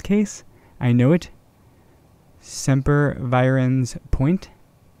 In this case, I know it, Sempervirens Point.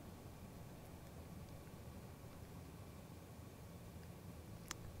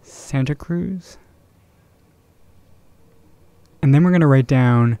 Santa Cruz. And then we're going to write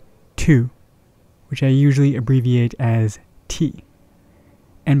down 2, which I usually abbreviate as T.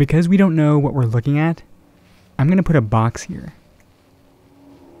 And because we don't know what we're looking at, I'm going to put a box here.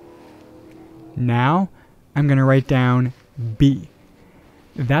 Now, I'm going to write down B.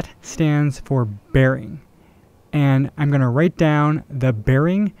 That stands for bearing. And I'm going to write down the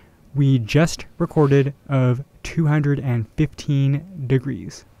bearing we just recorded of 215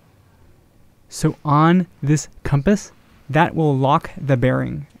 degrees. So on this compass, that will lock the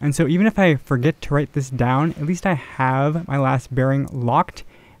bearing. And so even if I forget to write this down, at least I have my last bearing locked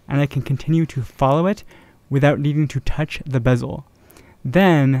and I can continue to follow it without needing to touch the bezel.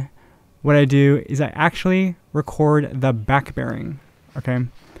 Then what I do is I actually record the back bearing, okay?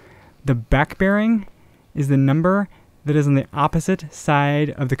 The back bearing is the number that is on the opposite side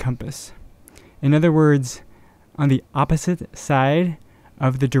of the compass. In other words, on the opposite side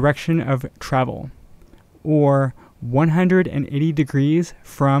of the direction of travel, or 180 degrees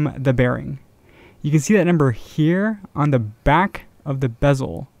from the bearing. You can see that number here on the back of the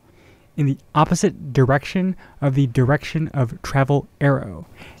bezel in the opposite direction of the direction of travel arrow.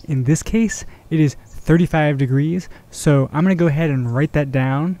 In this case, it is 35 degrees, so I'm going to go ahead and write that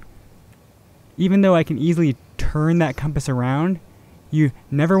down. Even though I can easily turn that compass around, you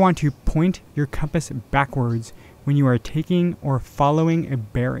never want to point your compass backwards when you are taking or following a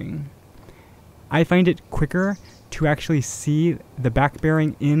bearing. I find it quicker to actually see the back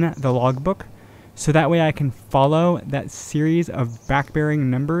bearing in the logbook, so that way I can follow that series of back bearing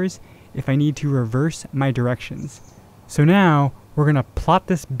numbers if I need to reverse my directions. So now we're going to plot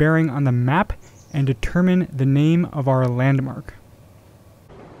this bearing on the map and determine the name of our landmark.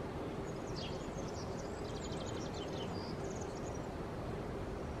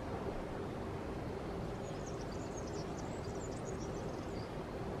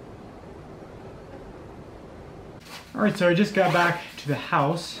 Alright, so I just got back to the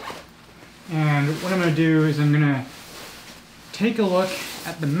house, and what I'm going to do is I'm going to take a look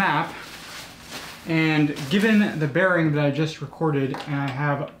at the map And given the bearing that I just recorded and I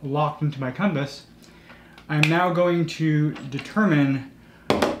have locked into my compass, I'm now going to determine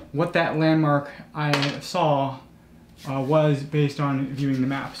what that landmark I saw was based on viewing the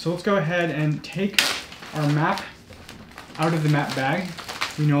map. So let's go ahead and take our map out of the map bag.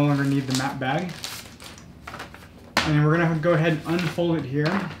 We no longer need the map bag. And we're gonna go ahead and unfold it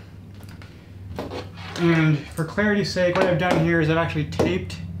here. And for clarity's sake, what I've done here is I've actually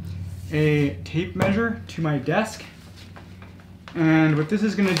taped a tape measure to my desk. And what this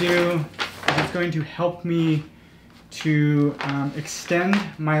is gonna do is it's going to help me to extend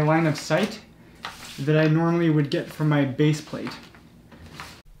my line of sight that I normally would get from my base plate.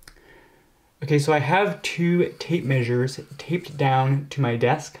 Okay, so I have two tape measures taped down to my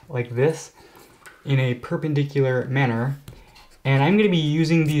desk like this in a perpendicular manner. And I'm going to be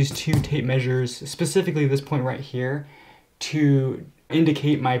using these two tape measures, specifically this point right here, to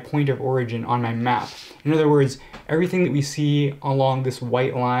indicate my point of origin on my map. In other words, everything that we see along this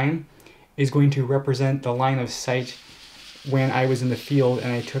white line is going to represent the line of sight when I was in the field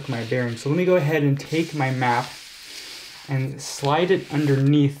and I took my bearing. So let me go ahead and take my map and slide it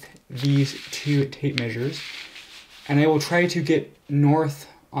underneath these two tape measures. And I will try to get north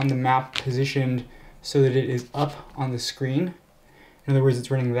on the map positioned so that it is up on the screen. In other words,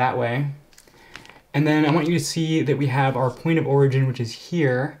 it's running that way. And then I want you to see that we have our point of origin, which is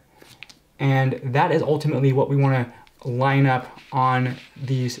here. And that is ultimately what we want to line up on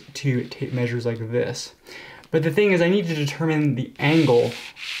these two tape measures like this. But the thing is, I need to determine the angle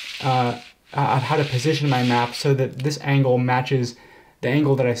of how to position my map so that this angle matches the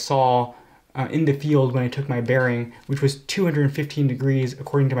angle that I saw in the field when I took my bearing, which was 215 degrees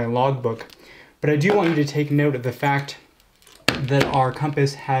according to my logbook. But I do want you to take note of the fact that our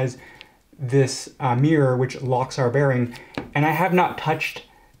compass has this mirror which locks our bearing, and I have not touched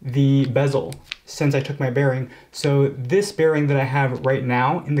the bezel since I took my bearing. So this bearing that I have right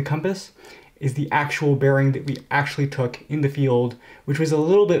now in the compass is the actual bearing that we actually took in the field, which was a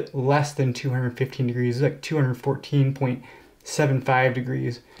little bit less than 215 degrees, like 214.75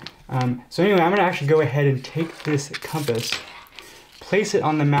 degrees. So anyway, I'm gonna actually go ahead and take this compass, place it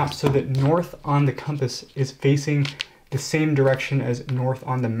on the map so that north on the compass is facing the same direction as north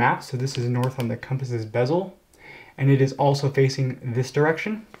on the map. So this is north on the compass's bezel, and it is also facing this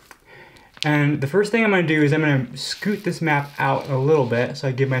direction. And the first thing I'm gonna do is I'm gonna scoot this map out a little bit so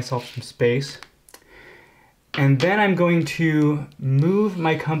I give myself some space. And then I'm going to move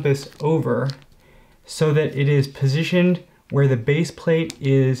my compass over so that it is positioned where the base plate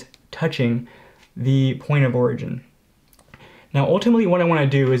is touching the point of origin. Now ultimately what I want to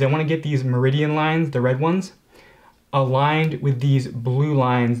do is I want to get these meridian lines, the red ones, aligned with these blue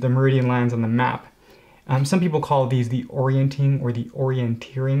lines, the meridian lines on the map. Some people call these the orienting or the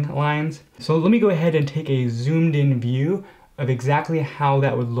orienteering lines. So let me go ahead and take a zoomed in view of exactly how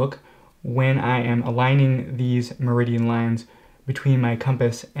that would look when I am aligning these meridian lines between my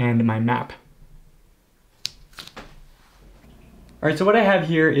compass and my map. All right, so what I have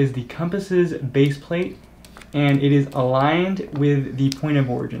here is the compass's base plate, and it is aligned with the point of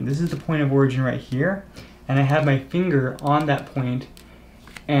origin. This is the point of origin right here, and I have my finger on that point,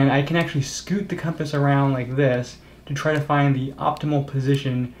 and I can actually scoot the compass around like this to try to find the optimal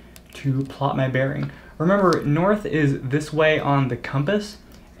position to plot my bearing. Remember, north is this way on the compass,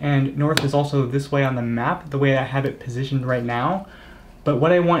 and north is also this way on the map, the way I have it positioned right now. But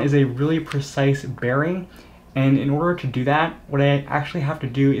what I want is a really precise bearing. And in order to do that, what I actually have to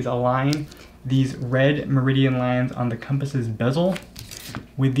do is align these red meridian lines on the compass's bezel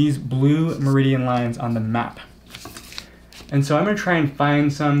with these blue meridian lines on the map. And so I'm gonna try and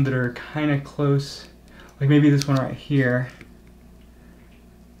find some that are kind of close, like maybe this one right here.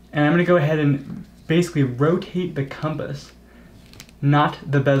 And I'm gonna go ahead and basically rotate the compass, not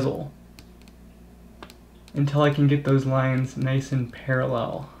the bezel, until I can get those lines nice and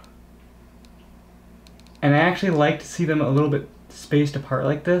parallel. And I actually like to see them a little bit spaced apart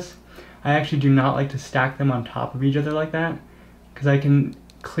like this. I actually do not like to stack them on top of each other like that, because I can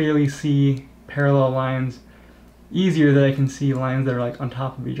clearly see parallel lines easier than I can see lines that are like on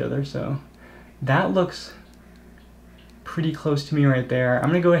top of each other. So that looks pretty close to me right there. I'm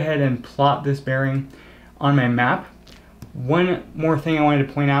gonna go ahead and plot this bearing on my map. One more thing I wanted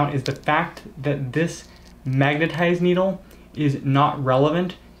to point out is the fact that this magnetized needle is not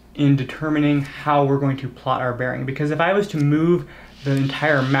relevant in determining how we're going to plot our bearing. Because if I was to move the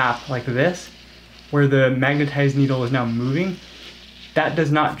entire map like this, where the magnetized needle is now moving, that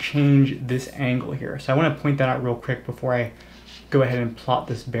does not change this angle here. So I want to point that out real quick before I go ahead and plot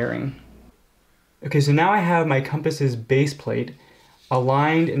this bearing. Okay, so now I have my compass's base plate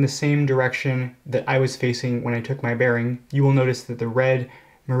aligned in the same direction that I was facing when I took my bearing, you will notice that the red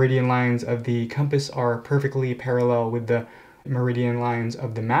meridian lines of the compass are perfectly parallel with the meridian lines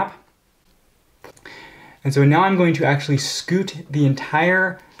of the map. And so now I'm going to actually scoot the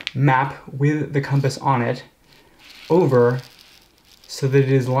entire map with the compass on it over so that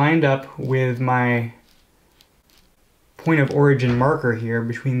it is lined up with my point of origin marker here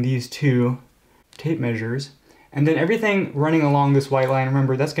between these two tape measures. And then everything running along this white line,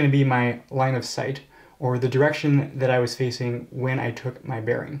 remember, that's going to be my line of sight, or the direction that I was facing when I took my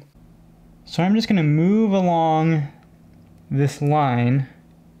bearing. So I'm just going to move along this line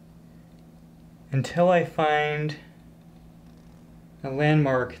until I find a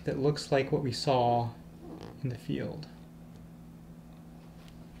landmark that looks like what we saw in the field.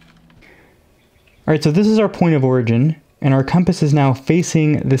 Alright, so this is our point of origin, and our compass is now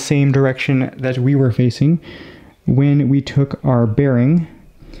facing the same direction that we were facing when we took our bearing.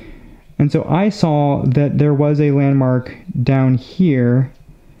 And so I saw that there was a landmark down here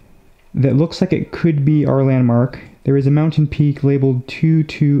that looks like it could be our landmark. There is a mountain peak labeled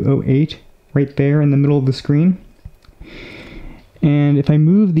 2208 right there in the middle of the screen. And if I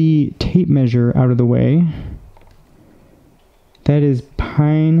move the tape measure out of the way, that is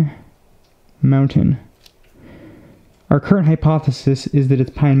Pine Mountain. Our current hypothesis is that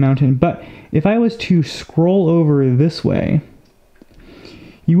it's Pine Mountain, but if I was to scroll over this way,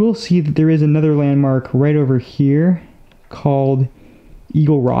 you will see that there is another landmark right over here called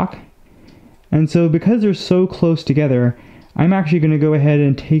Eagle Rock. And so because they're so close together, I'm actually going to go ahead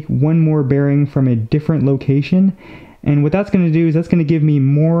and take one more bearing from a different location. And what that's going to do is that's going to give me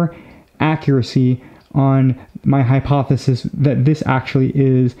more accuracy on my hypothesis that this actually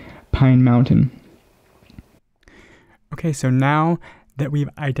is Pine Mountain. Okay, so now that we've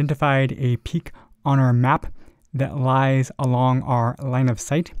identified a peak on our map that lies along our line of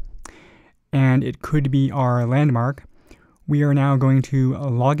sight, and it could be our landmark, we are now going to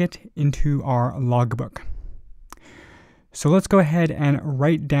log it into our logbook. So let's go ahead and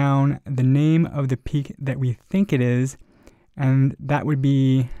write down the name of the peak that we think it is, and that would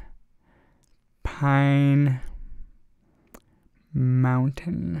be Pine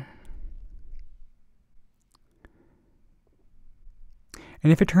Mountain.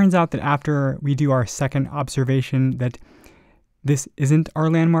 And if it turns out that after we do our second observation that this isn't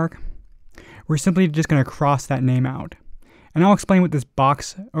our landmark, we're simply just going to cross that name out. And I'll explain what this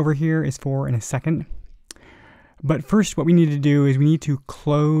box over here is for in a second. But first, what we need to do is we need to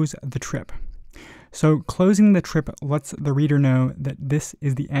close the trip. So closing the trip lets the reader know that this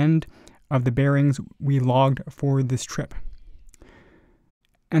is the end of the bearings we logged for this trip.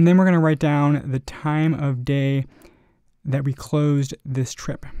 And then we're going to write down the time of day that we closed this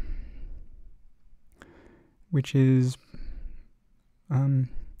trip, which is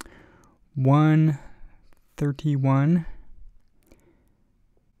 1:31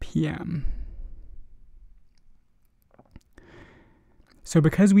 p.m. So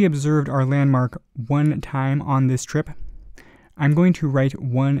because we observed our landmark one time on this trip, I'm going to write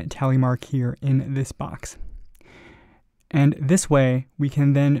one tally mark here in this box. And this way, we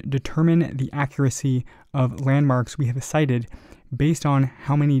can then determine the accuracy of landmarks we have cited based on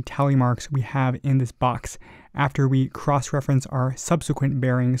how many tally marks we have in this box. After we cross-reference our subsequent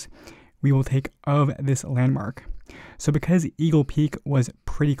bearings we will take of this landmark. So because Eagle Peak was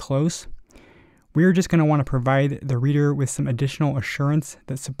pretty close, we're just going to want to provide the reader with some additional assurance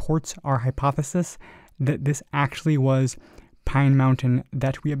that supports our hypothesis that this actually was Pine Mountain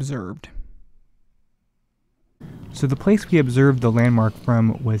that we observed. So the place we observed the landmark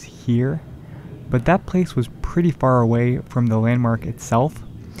from was here, but that place was pretty far away from the landmark itself.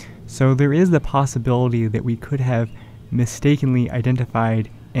 So there is the possibility that we could have mistakenly identified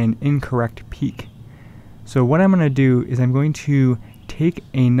an incorrect peak. So what I'm going to do is I'm going to take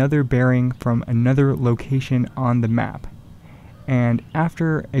another bearing from another location on the map. And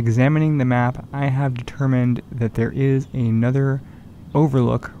after examining the map, I have determined that there is another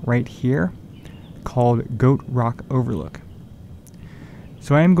overlook right here called Goat Rock Overlook.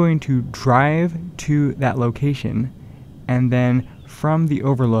 So I'm going to drive to that location, and then from the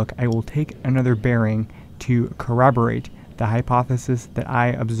overlook I will take another bearing to corroborate the hypothesis that I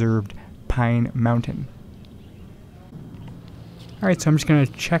observed Pine Mountain. Alright, so I'm just going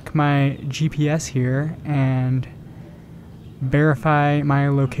to check my GPS here and verify my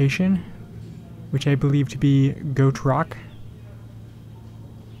location, which I believe to be Goat Rock.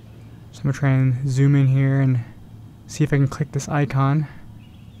 So I'm going to try and zoom in here and see if I can click this icon.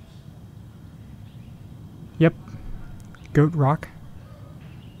 Yep, Goat Rock.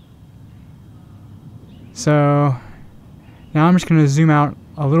 So Now I'm just going to zoom out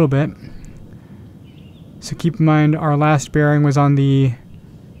a little bit. So keep in mind our last bearing was on the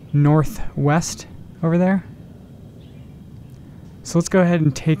northwest over there. So let's go ahead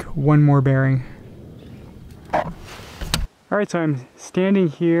and take one more bearing. Alright, so I'm standing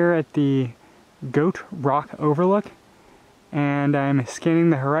here at the Goat Rock Overlook, and I'm scanning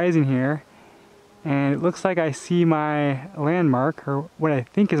the horizon here, and it looks like I see my landmark, or what I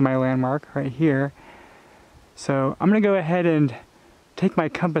think is my landmark, right here. So I'm going to go ahead and take my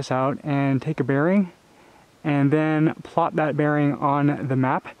compass out and take a bearing, and then plot that bearing on the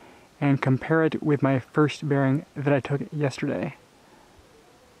map and compare it with my first bearing that I took yesterday.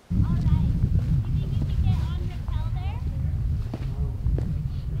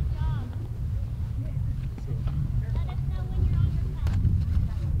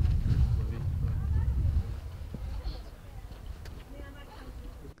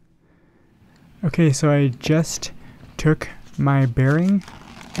 Okay, so I just took my bearing,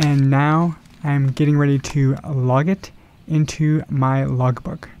 and now I'm getting ready to log it into my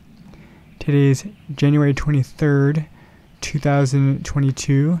logbook. Today's January 23rd,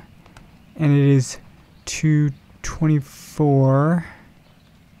 2022, and it is 2:24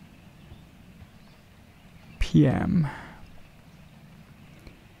 p.m.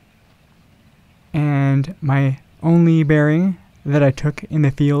 And my only bearing that I took in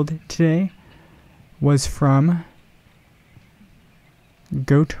the field today was from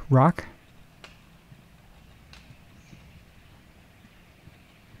Goat Rock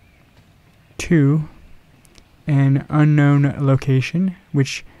to an unknown location,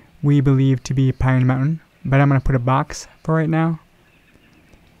 which we believe to be Pine Mountain, but I'm going to put a box for right now,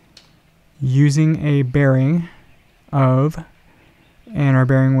 using a bearing of, and our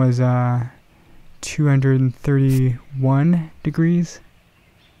bearing was 231 degrees.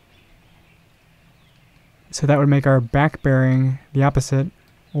 So that would make our back bearing the opposite,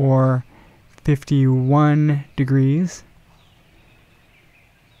 or 51 degrees.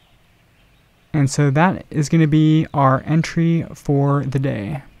 And so that is going to be our entry for the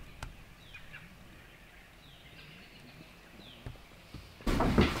day.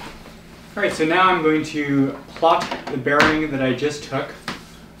 Alright, so now I'm going to plot the bearing that I just took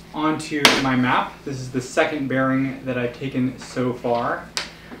onto my map. This is the second bearing that I've taken so far.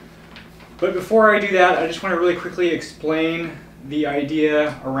 But before I do that, I just want to really quickly explain the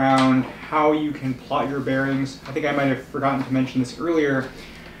idea around how you can plot your bearings. I think I might have forgotten to mention this earlier,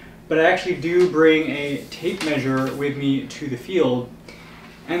 but I actually do bring a tape measure with me to the field.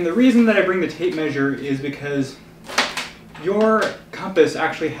 And the reason that I bring the tape measure is because your compass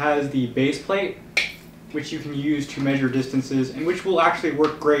actually has the base plate, which you can use to measure distances, and which will actually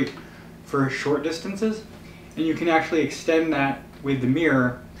work great for short distances. And you can actually extend that with the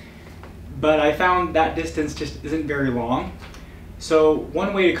mirror. But I found that distance just isn't very long. So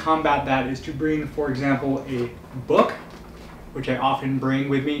one way to combat that is to bring, for example, a book, which I often bring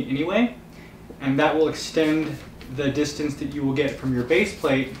with me anyway, and that will extend the distance that you will get from your base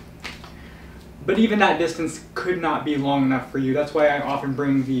plate. But even that distance could not be long enough for you. That's why I often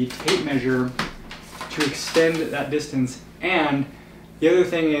bring the tape measure to extend that distance. And the other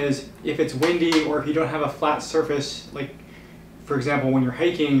thing is, if it's windy or if you don't have a flat surface, like for example, when you're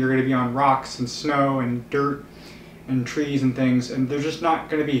hiking, you're going to be on rocks and snow and dirt and trees and things, and there's just not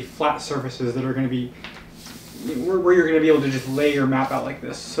going to be flat surfaces that are going to be where you're going to be able to just lay your map out like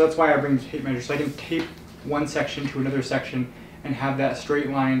this. So that's why I bring the tape measure, so I can tape one section to another section and have that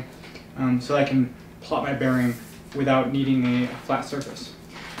straight line, so I can plot my bearing without needing a flat surface.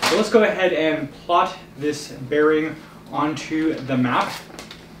 So let's go ahead and plot this bearing onto the map.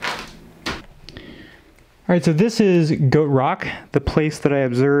 Alright, so this is Goat Rock, the place that I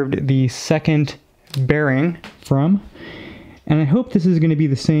observed the second bearing from. And I hope this is going to be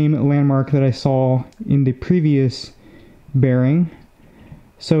the same landmark that I saw in the previous bearing.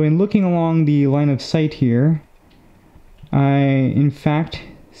 So in looking along the line of sight here, I in fact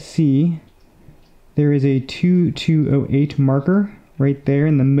see there is a 2208 marker right there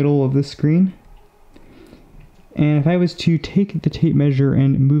in the middle of the screen. And if I was to take the tape measure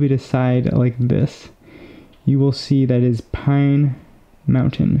and move it aside like this, you will see that is Pine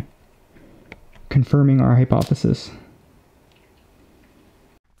Mountain, confirming our hypothesis.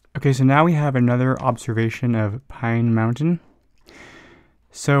 Okay, so now we have another observation of Pine Mountain.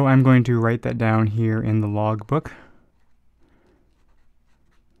 So I'm going to write that down here in the logbook.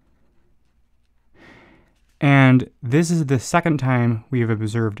 And this is the second time we have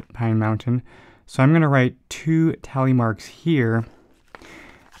observed Pine Mountain. So I'm going to write 2 tally marks here,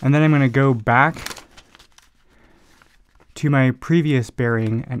 and then I'm going to go back to my previous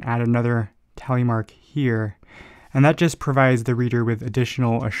bearing and add another tally mark here. And that just provides the reader with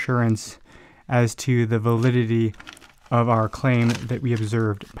additional assurance as to the validity of our claim that we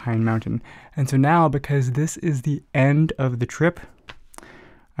observed Pine Mountain. And so now, because this is the end of the trip,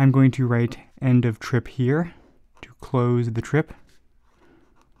 I'm going to write end of trip here to close the trip.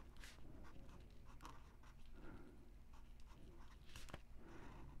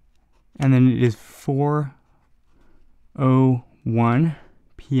 And then it is 4:01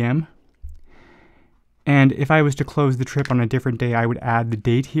 p.m. And if I was to close the trip on a different day, I would add the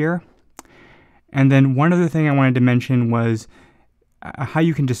date here. And then one other thing I wanted to mention was how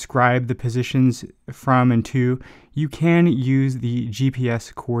you can describe the positions from and to. You can use the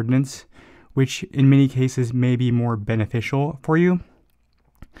GPS coordinates, which in many cases may be more beneficial for you.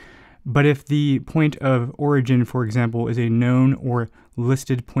 But if the point of origin, for example, is a known or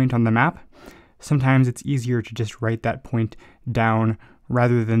listed point on the map, sometimes it's easier to just write that point down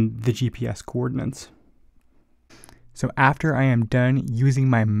rather than the GPS coordinates. So after I am done using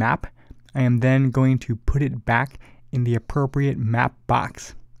my map, I am then going to put it back in the appropriate map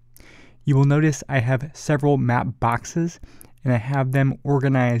box. You will notice I have several map boxes, and I have them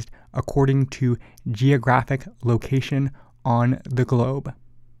organized according to geographic location on the globe.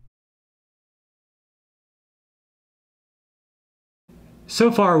 So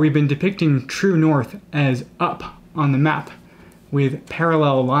far, we've been depicting true north as up on the map with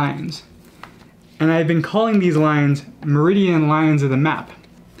parallel lines. And I've been calling these lines meridian lines of the map.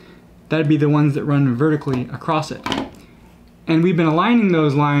 That'd be the ones that run vertically across it. And we've been aligning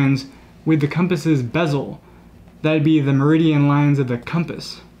those lines with the compass's bezel. That'd be the meridian lines of the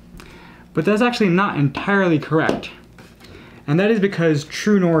compass. But that's actually not entirely correct. And that is because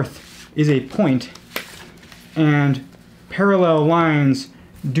true north is a point, and parallel lines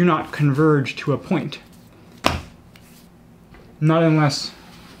do not converge to a point. Not unless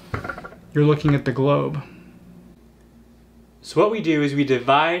you're looking at the globe. So what we do is we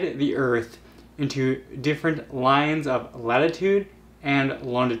divide the Earth into different lines of latitude and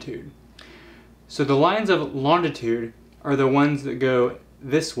longitude. So the lines of longitude are the ones that go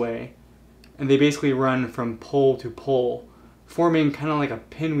this way, and they basically run from pole to pole, forming kind of like a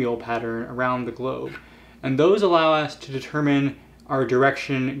pinwheel pattern around the globe. And those allow us to determine our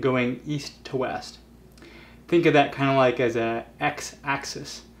direction going east to west. Think of that kind of like as a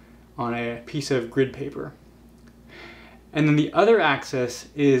x-axis on a piece of grid paper. And then the other axis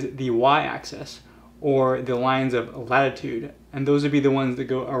is the y-axis, or the lines of latitude. And those would be the ones that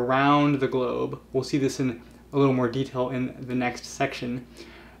go around the globe. We'll see this in a little more detail in the next section.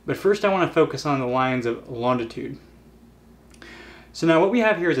 But first I want to focus on the lines of longitude. So now what we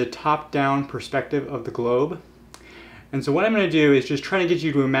have here is a top-down perspective of the globe. And so what I'm going to do is just try to get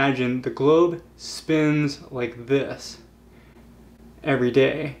you to imagine the globe spins like this every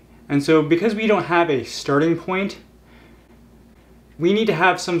day. And so because we don't have a starting point, we need to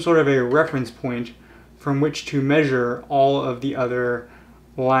have some sort of a reference point from which to measure all of the other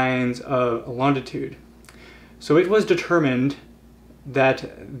lines of longitude. So it was determined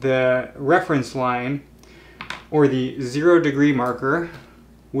that the reference line, or the 0-degree marker,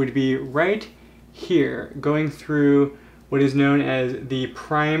 would be right here, going through what is known as the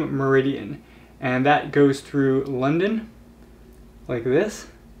prime meridian. And that goes through London, like this.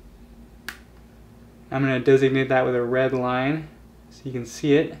 I'm going to designate that with a red line so you can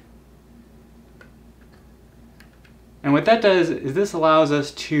see it. And what that does is this allows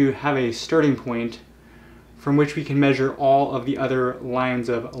us to have a starting point from which we can measure all of the other lines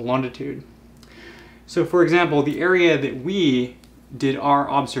of longitude. So for example, the area that we did our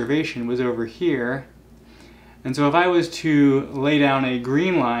observation was over here. And so if I was to lay down a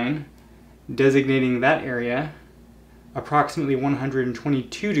green line designating that area, approximately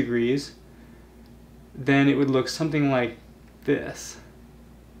 122 degrees, then it would look something like this.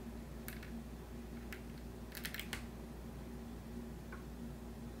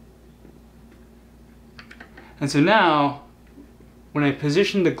 And so now, when I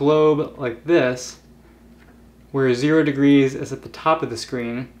position the globe like this, where 0 degrees is at the top of the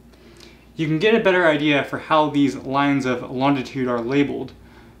screen, you can get a better idea for how these lines of longitude are labeled.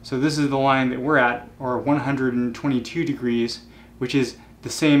 So this is the line that we're at, or 122 degrees, which is the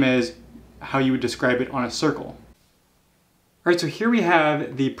same as how you would describe it on a circle. Alright, so here we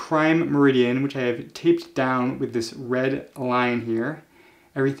have the prime meridian, which I have taped down with this red line here.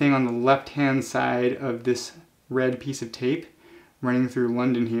 Everything on the left-hand side of this red piece of tape running through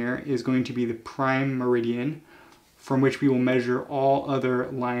London here is going to be the prime meridian, from which we will measure all other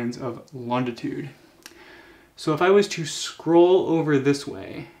lines of longitude. So if I was to scroll over this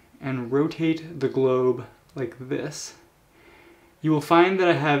way and rotate the globe like this, you will find that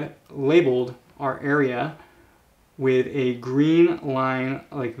I have labeled our area with a green line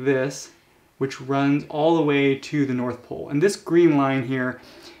like this, which runs all the way to the North Pole. And this green line here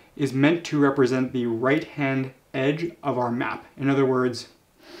is meant to represent the right-hand edge of our map. In other words,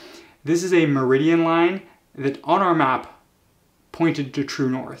 this is a meridian line that on our map pointed to true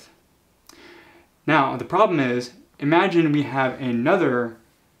north. Now, the problem is, imagine we have another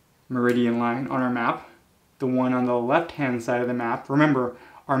meridian line on our map, the one on the left-hand side of the map. Remember,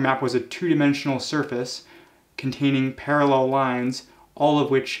 our map was a two-dimensional surface containing parallel lines, all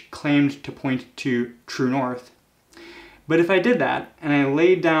of which claimed to point to true north. But if I did that, and I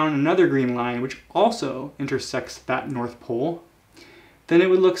laid down another green line which also intersects that North Pole, then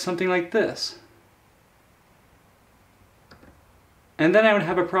it would look something like this. And then I would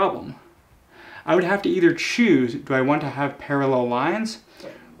have a problem. I would have to either choose, do I want to have parallel lines,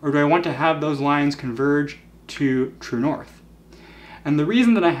 or do I want to have those lines converge to true north? And the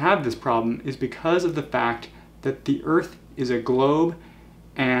reason that I have this problem is because of the fact that the Earth is a globe,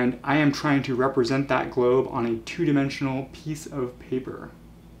 and I am trying to represent that globe on a two-dimensional piece of paper.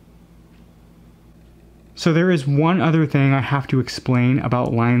 So there is one other thing I have to explain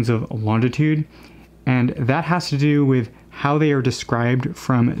about lines of longitude, and that has to do with how they are described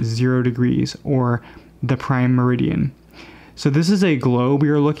from 0 degrees, or the prime meridian. So this is a globe we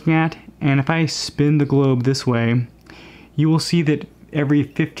are looking at, and if I spin the globe this way, you will see that every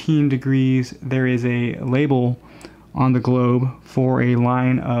 15 degrees there is a label on the globe for a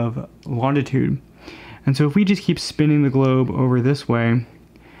line of longitude. And so if we just keep spinning the globe over this way,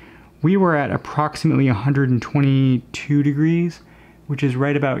 we were at approximately 122 degrees, which is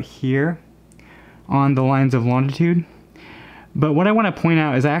right about here on the lines of longitude. But what I want to point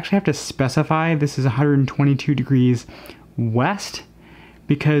out is I actually have to specify this is 122 degrees west,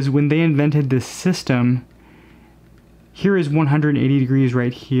 because when they invented this system, here is 180 degrees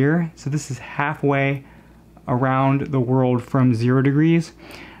right here. So this is halfway around the world from 0 degrees.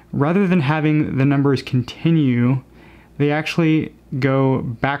 Rather than having the numbers continue, they actually go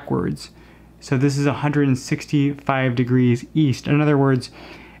backwards. So this is 165 degrees east. In other words,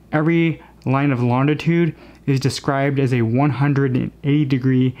 every line of longitude is described as a 180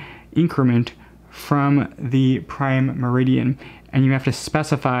 degree increment from the prime meridian. And you have to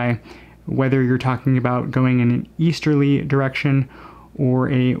specify whether you're talking about going in an easterly direction or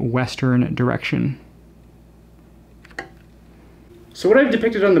a western direction. So what I've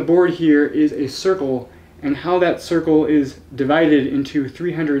depicted on the board here is a circle, and how that circle is divided into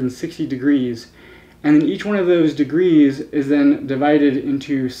 360 degrees. And then each one of those degrees is then divided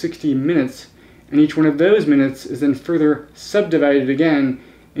into 60 minutes, and each one of those minutes is then further subdivided again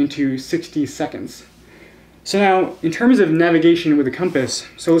into 60 seconds. So now, in terms of navigation with a compass,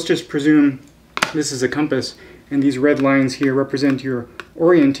 so let's just presume this is a compass, and these red lines here represent your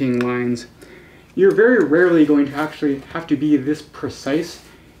orienting lines. You're very rarely going to actually have to be this precise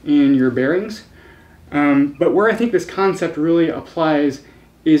in your bearings. But where I think this concept really applies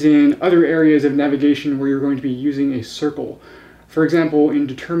is in other areas of navigation where you're going to be using a circle. For example, in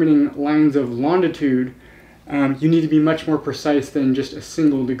determining lines of longitude, you need to be much more precise than just a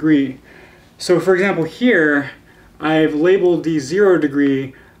single degree. So for example here, I've labeled the 0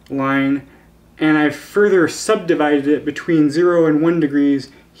 degree line, and I've further subdivided it between 0 and 1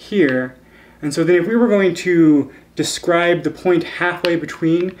 degrees here. And so then if we were going to describe the point halfway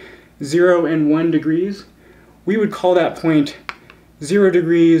between 0 and 1 degrees, we would call that point 0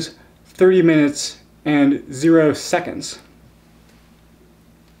 degrees, 30 minutes, and 0 seconds.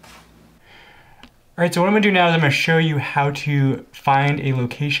 Alright, so what I'm going to do now is I'm going to show you how to find a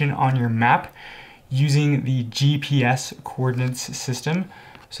location on your map using the GPS coordinates system.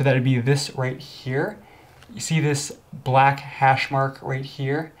 So that would be this right here. You see this black hash mark right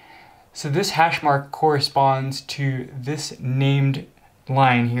here? So this hash mark corresponds to this named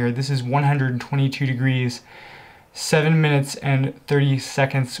line here. This is 122 degrees, 7 minutes and 30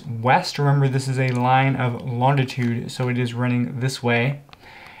 seconds west. Remember, this is a line of longitude, so it is running this way.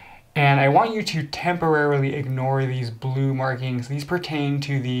 And I want you to temporarily ignore these blue markings. These pertain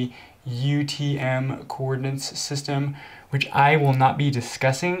to the UTM coordinates system, which I will not be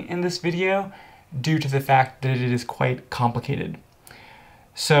discussing in this video due to the fact that it is quite complicated.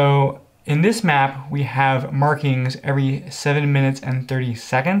 So in this map, we have markings every 7 minutes and 30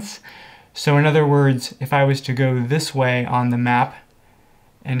 seconds. So in other words, if I was to go this way on the map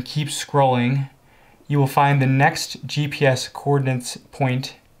and keep scrolling, you will find the next GPS coordinates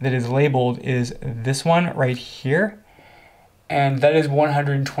point that is labeled is this one right here. And that is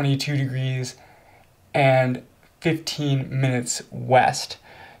 122 degrees and 15 minutes west.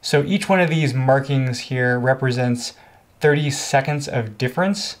 So each one of these markings here represents 30 seconds of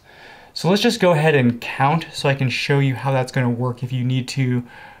difference. So let's just go ahead and count so I can show you how that's going to work if you need to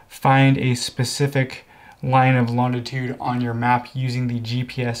find a specific line of longitude on your map using the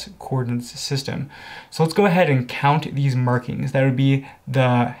GPS coordinates system. So let's go ahead and count these markings. That would be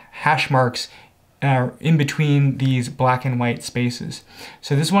the hash marks in between these black and white spaces.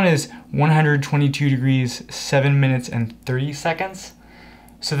 So this one is 122 degrees, 7 minutes and 30 seconds.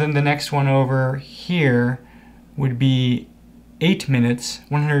 So then the next one over here would be 8 minutes,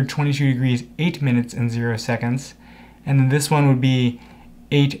 122 degrees, 8 minutes and 0 seconds. And then this one would be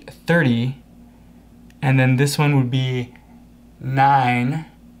 8:30. And then this one would be 9.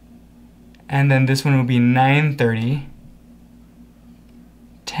 And then this one would be 9:30,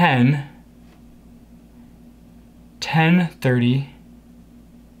 10, 10:30,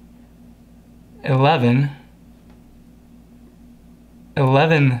 11,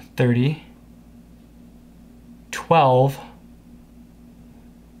 11:30, 12,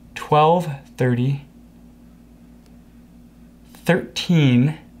 12:30,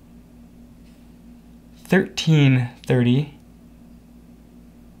 13, 13:30,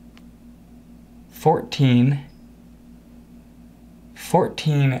 14,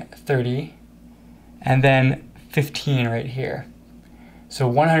 14:30, and then 15 right here. So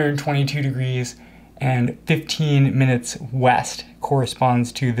 122 degrees and 15 minutes west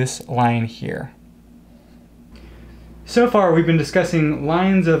corresponds to this line here. So far we've been discussing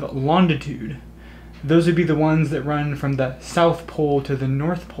lines of longitude. Those would be the ones that run from the South Pole to the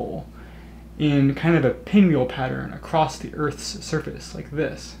North Pole in kind of a pinwheel pattern across the Earth's surface, like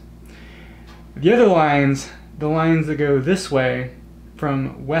this. The other lines, the lines that go this way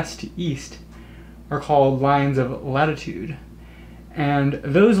from west to east, are called lines of latitude. And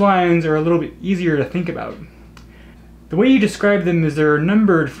those lines are a little bit easier to think about. The way you describe them is they're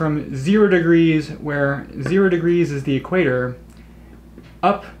numbered from 0 degrees, where 0 degrees is the equator,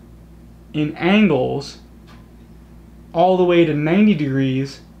 up in angles all the way to 90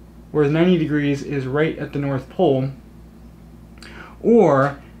 degrees, where 90 degrees is right at the North Pole,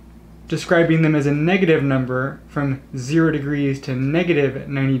 or describing them as a negative number from 0 degrees to negative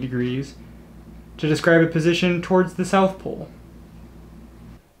 90 degrees to describe a position towards the South Pole.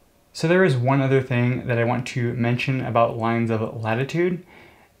 So there is one other thing that I want to mention about lines of latitude,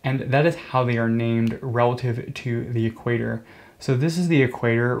 and that is how they are named relative to the equator. So this is the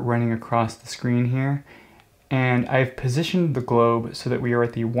equator running across the screen here, and I've positioned the globe so that we are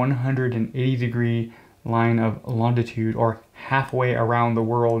at the 180 degree line of longitude, or halfway around the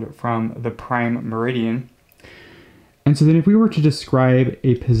world from the prime meridian. And so then if we were to describe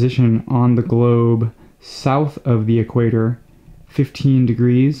a position on the globe south of the equator, 15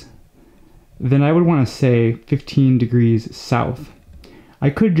 degrees, then I would want to say 15 degrees south. I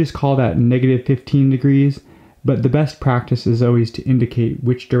could just call that negative 15 degrees, but the best practice is always to indicate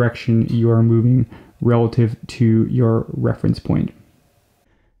which direction you are moving relative to your reference point.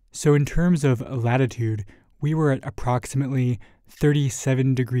 So in terms of latitude, we were at approximately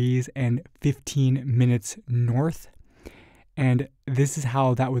 37 degrees and 15 minutes north, and this is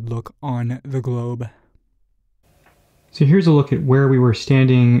how that would look on the globe. So here's a look at where we were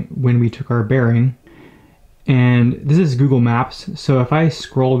standing when we took our bearing, and this is Google Maps. So if I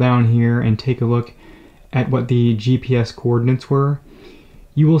scroll down here and take a look at what the GPS coordinates were,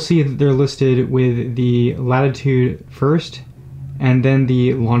 you will see that they're listed with the latitude first and then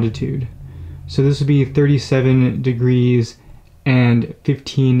the longitude. So this would be 37 degrees and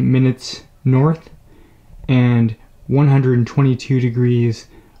 15 minutes north and 122 degrees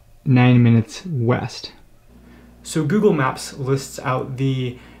 9 minutes west. So Google Maps lists out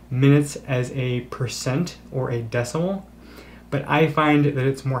the minutes as a percent or a decimal, but I find that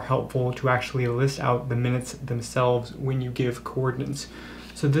it's more helpful to actually list out the minutes themselves when you give coordinates.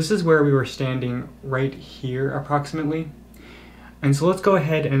 So this is where we were standing right here approximately. And so let's go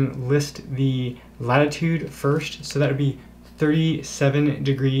ahead and list the latitude first. So that would be 37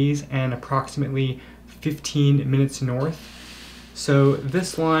 degrees and approximately 15 minutes north. So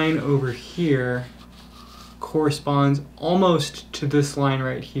this line over here corresponds almost to this line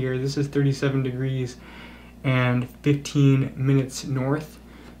right here. This is 37 degrees and 15 minutes north.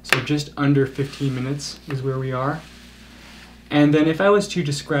 So just under 15 minutes is where we are. And then if I was to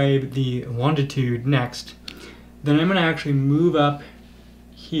describe the longitude next, then I'm going to actually move up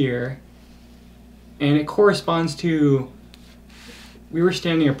here, and it corresponds to, we were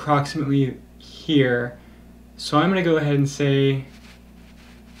standing approximately here, so I'm going to go ahead and say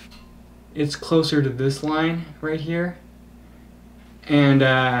it's closer to this line right here, and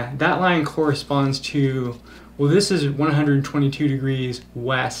that line corresponds to, well, this is 122 degrees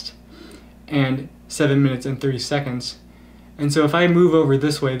west and 7 minutes and 30 seconds, And so if I move over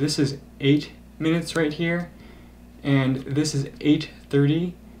this way, this is 8 minutes right here, and this is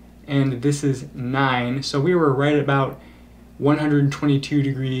 8:30, and this is 9. So we were right about 122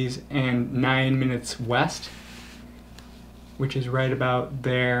 degrees and 9 minutes west, which is right about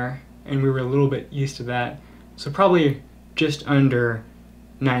there, and we were a little bit east of that. So probably just under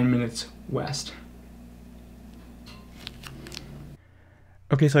 9 minutes west.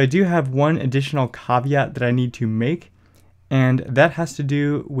 Okay, so I do have one additional caveat that I need to make, and that has to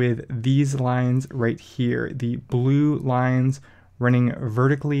do with these lines right here, the blue lines running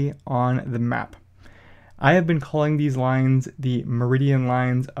vertically on the map. I have been calling these lines the meridian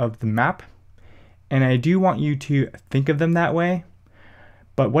lines of the map, and I do want you to think of them that way.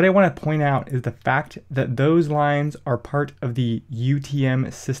 But what I want to point out is the fact that those lines are part of the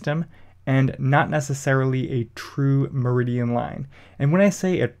UTM system and not necessarily a true meridian line. And when I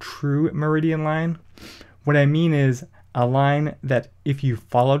say a true meridian line, what I mean is a line that if you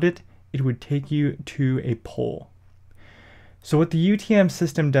followed it, it would take you to a pole. So what the UTM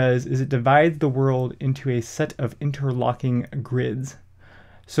system does is it divides the world into a set of interlocking grids.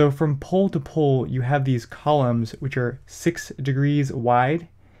 So from pole to pole, you have these columns which are 6 degrees wide,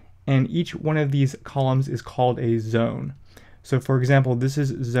 and each one of these columns is called a zone. So for example, this is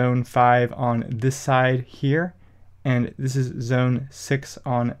zone 5 on this side here, and this is zone 6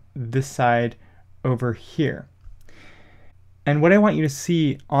 on this side over here. And what I want you to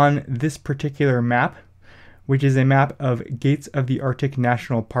see on this particular map, which is a map of Gates of the Arctic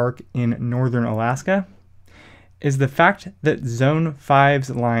National Park in northern Alaska, is the fact that Zone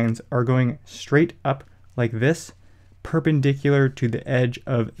 5's lines are going straight up like this, perpendicular to the edge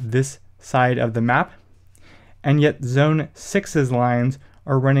of this side of the map, and yet Zone 6's lines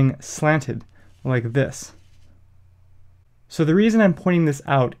are running slanted like this. So the reason I'm pointing this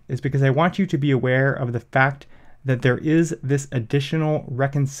out is because I want you to be aware of the fact that there is this additional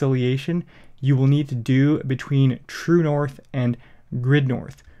reconciliation you will need to do between true north and grid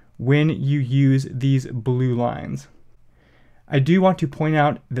north when you use these blue lines. I do want to point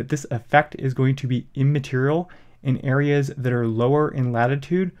out that this effect is going to be immaterial in areas that are lower in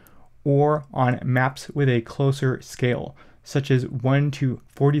latitude or on maps with a closer scale, such as 1 to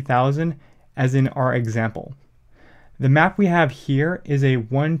 40,000, as in our example. The map we have here is a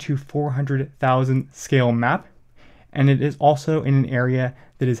 1 to 400,000 scale map, and it is also in an area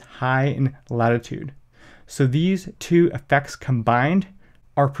that is high in latitude. So these two effects combined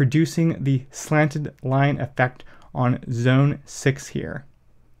are producing the slanted line effect on Zone 6 here.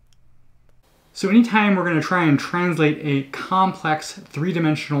 So anytime we're going to try and translate a complex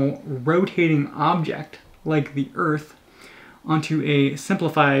three-dimensional rotating object like the Earth onto a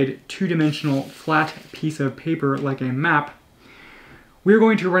simplified two-dimensional flat piece of paper like a map, we're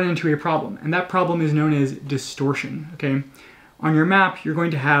going to run into a problem, and that problem is known as distortion. Okay, on your map, you're going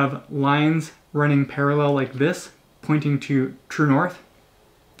to have lines running parallel like this, pointing to true north.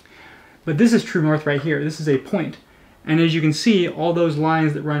 But this is true north right here. This is a point. And as you can see, all those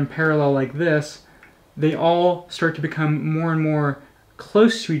lines that run parallel like this, they all start to become more and more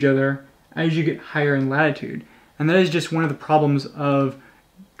close to each other as you get higher in latitude. And that is just one of the problems of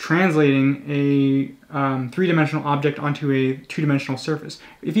translating a three-dimensional object onto a two-dimensional surface.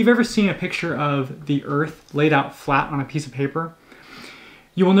 If you've ever seen a picture of the Earth laid out flat on a piece of paper,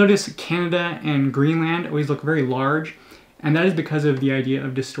 you will notice Canada and Greenland always look very large, and that is because of the idea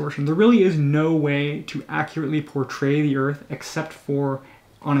of distortion. There really is no way to accurately portray the Earth except for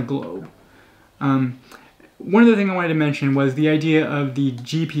on a globe. One other thing I wanted to mention was the idea of the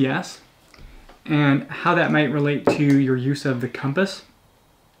GPS and how that might relate to your use of the compass.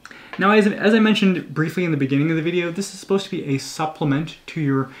 Now, as I mentioned briefly in the beginning of the video, this is supposed to be a supplement to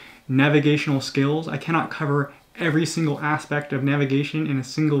your navigational skills. I cannot cover every single aspect of navigation in a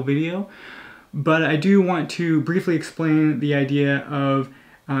single video, but I do want to briefly explain the idea of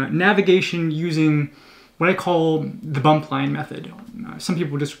navigation using what I call the bump line method. Some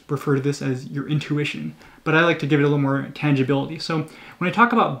people just refer to this as your intuition, but I like to give it a little more tangibility. So when I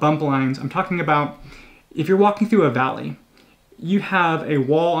talk about bump lines, I'm talking about if you're walking through a valley, you have a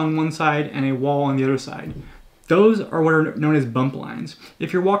wall on one side and a wall on the other side. Those are what are known as bump lines.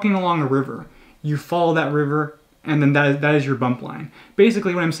 If you're walking along a river, you follow that river, and then that is your bump line.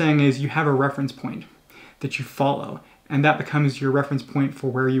 Basically what I'm saying is you have a reference point that you follow, and that becomes your reference point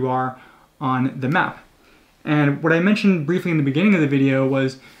for where you are on the map. And what I mentioned briefly in the beginning of the video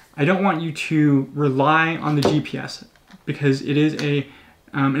was I don't want you to rely on the GPS because it is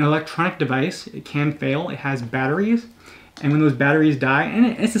an electronic device. It can fail. It has batteries. And when those batteries die, and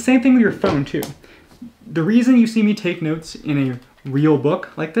it's the same thing with your phone too. The reason you see me take notes in a real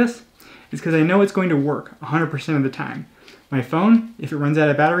book like this is because I know it's going to work 100% of the time. My phone, if it runs out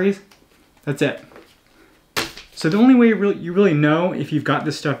of batteries, that's it. So the only way you really know if you've got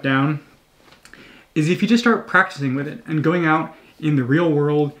this stuff down is if you just start practicing with it and going out in the real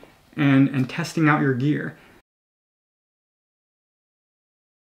world and testing out your gear.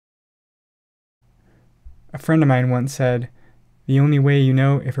 A friend of mine once said, "The only way you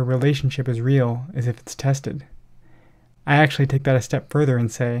know if a relationship is real is if it's tested." I actually take that a step further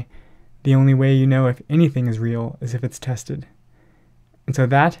and say, the only way you know if anything is real is if it's tested. And so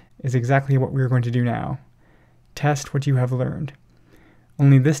that is exactly what we're going to do now. Test what you have learned.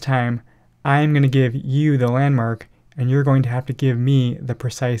 Only this time, I'm going to give you the landmark, and you're going to have to give me the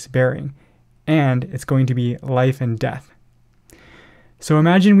precise bearing. And it's going to be life and death. So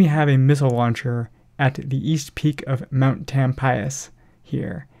imagine we have a missile launcher at the east peak of Mount Tamalpais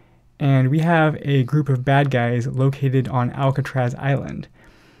here, and we have a group of bad guys located on Alcatraz Island.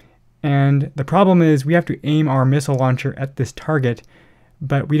 And the problem is we have to aim our missile launcher at this target,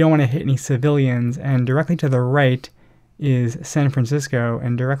 but we don't want to hit any civilians, and directly to the right is San Francisco,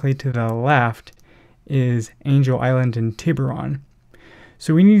 and directly to the left is Angel Island and Tiburon.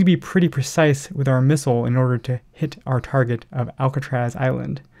 So we need to be pretty precise with our missile in order to hit our target of Alcatraz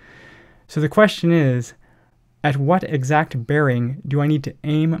Island. So the question is, at what exact bearing do I need to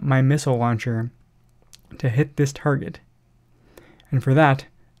aim my missile launcher to hit this target? And for that,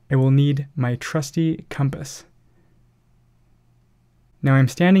 I will need my trusty compass. Now I'm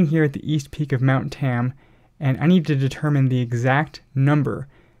standing here at the east peak of Mount Tam, and I need to determine the exact number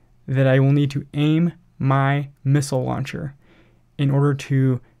that I will need to aim my missile launcher in order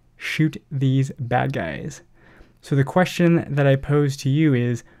to shoot these bad guys. So the question that I pose to you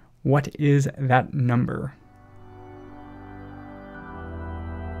is, what is that number?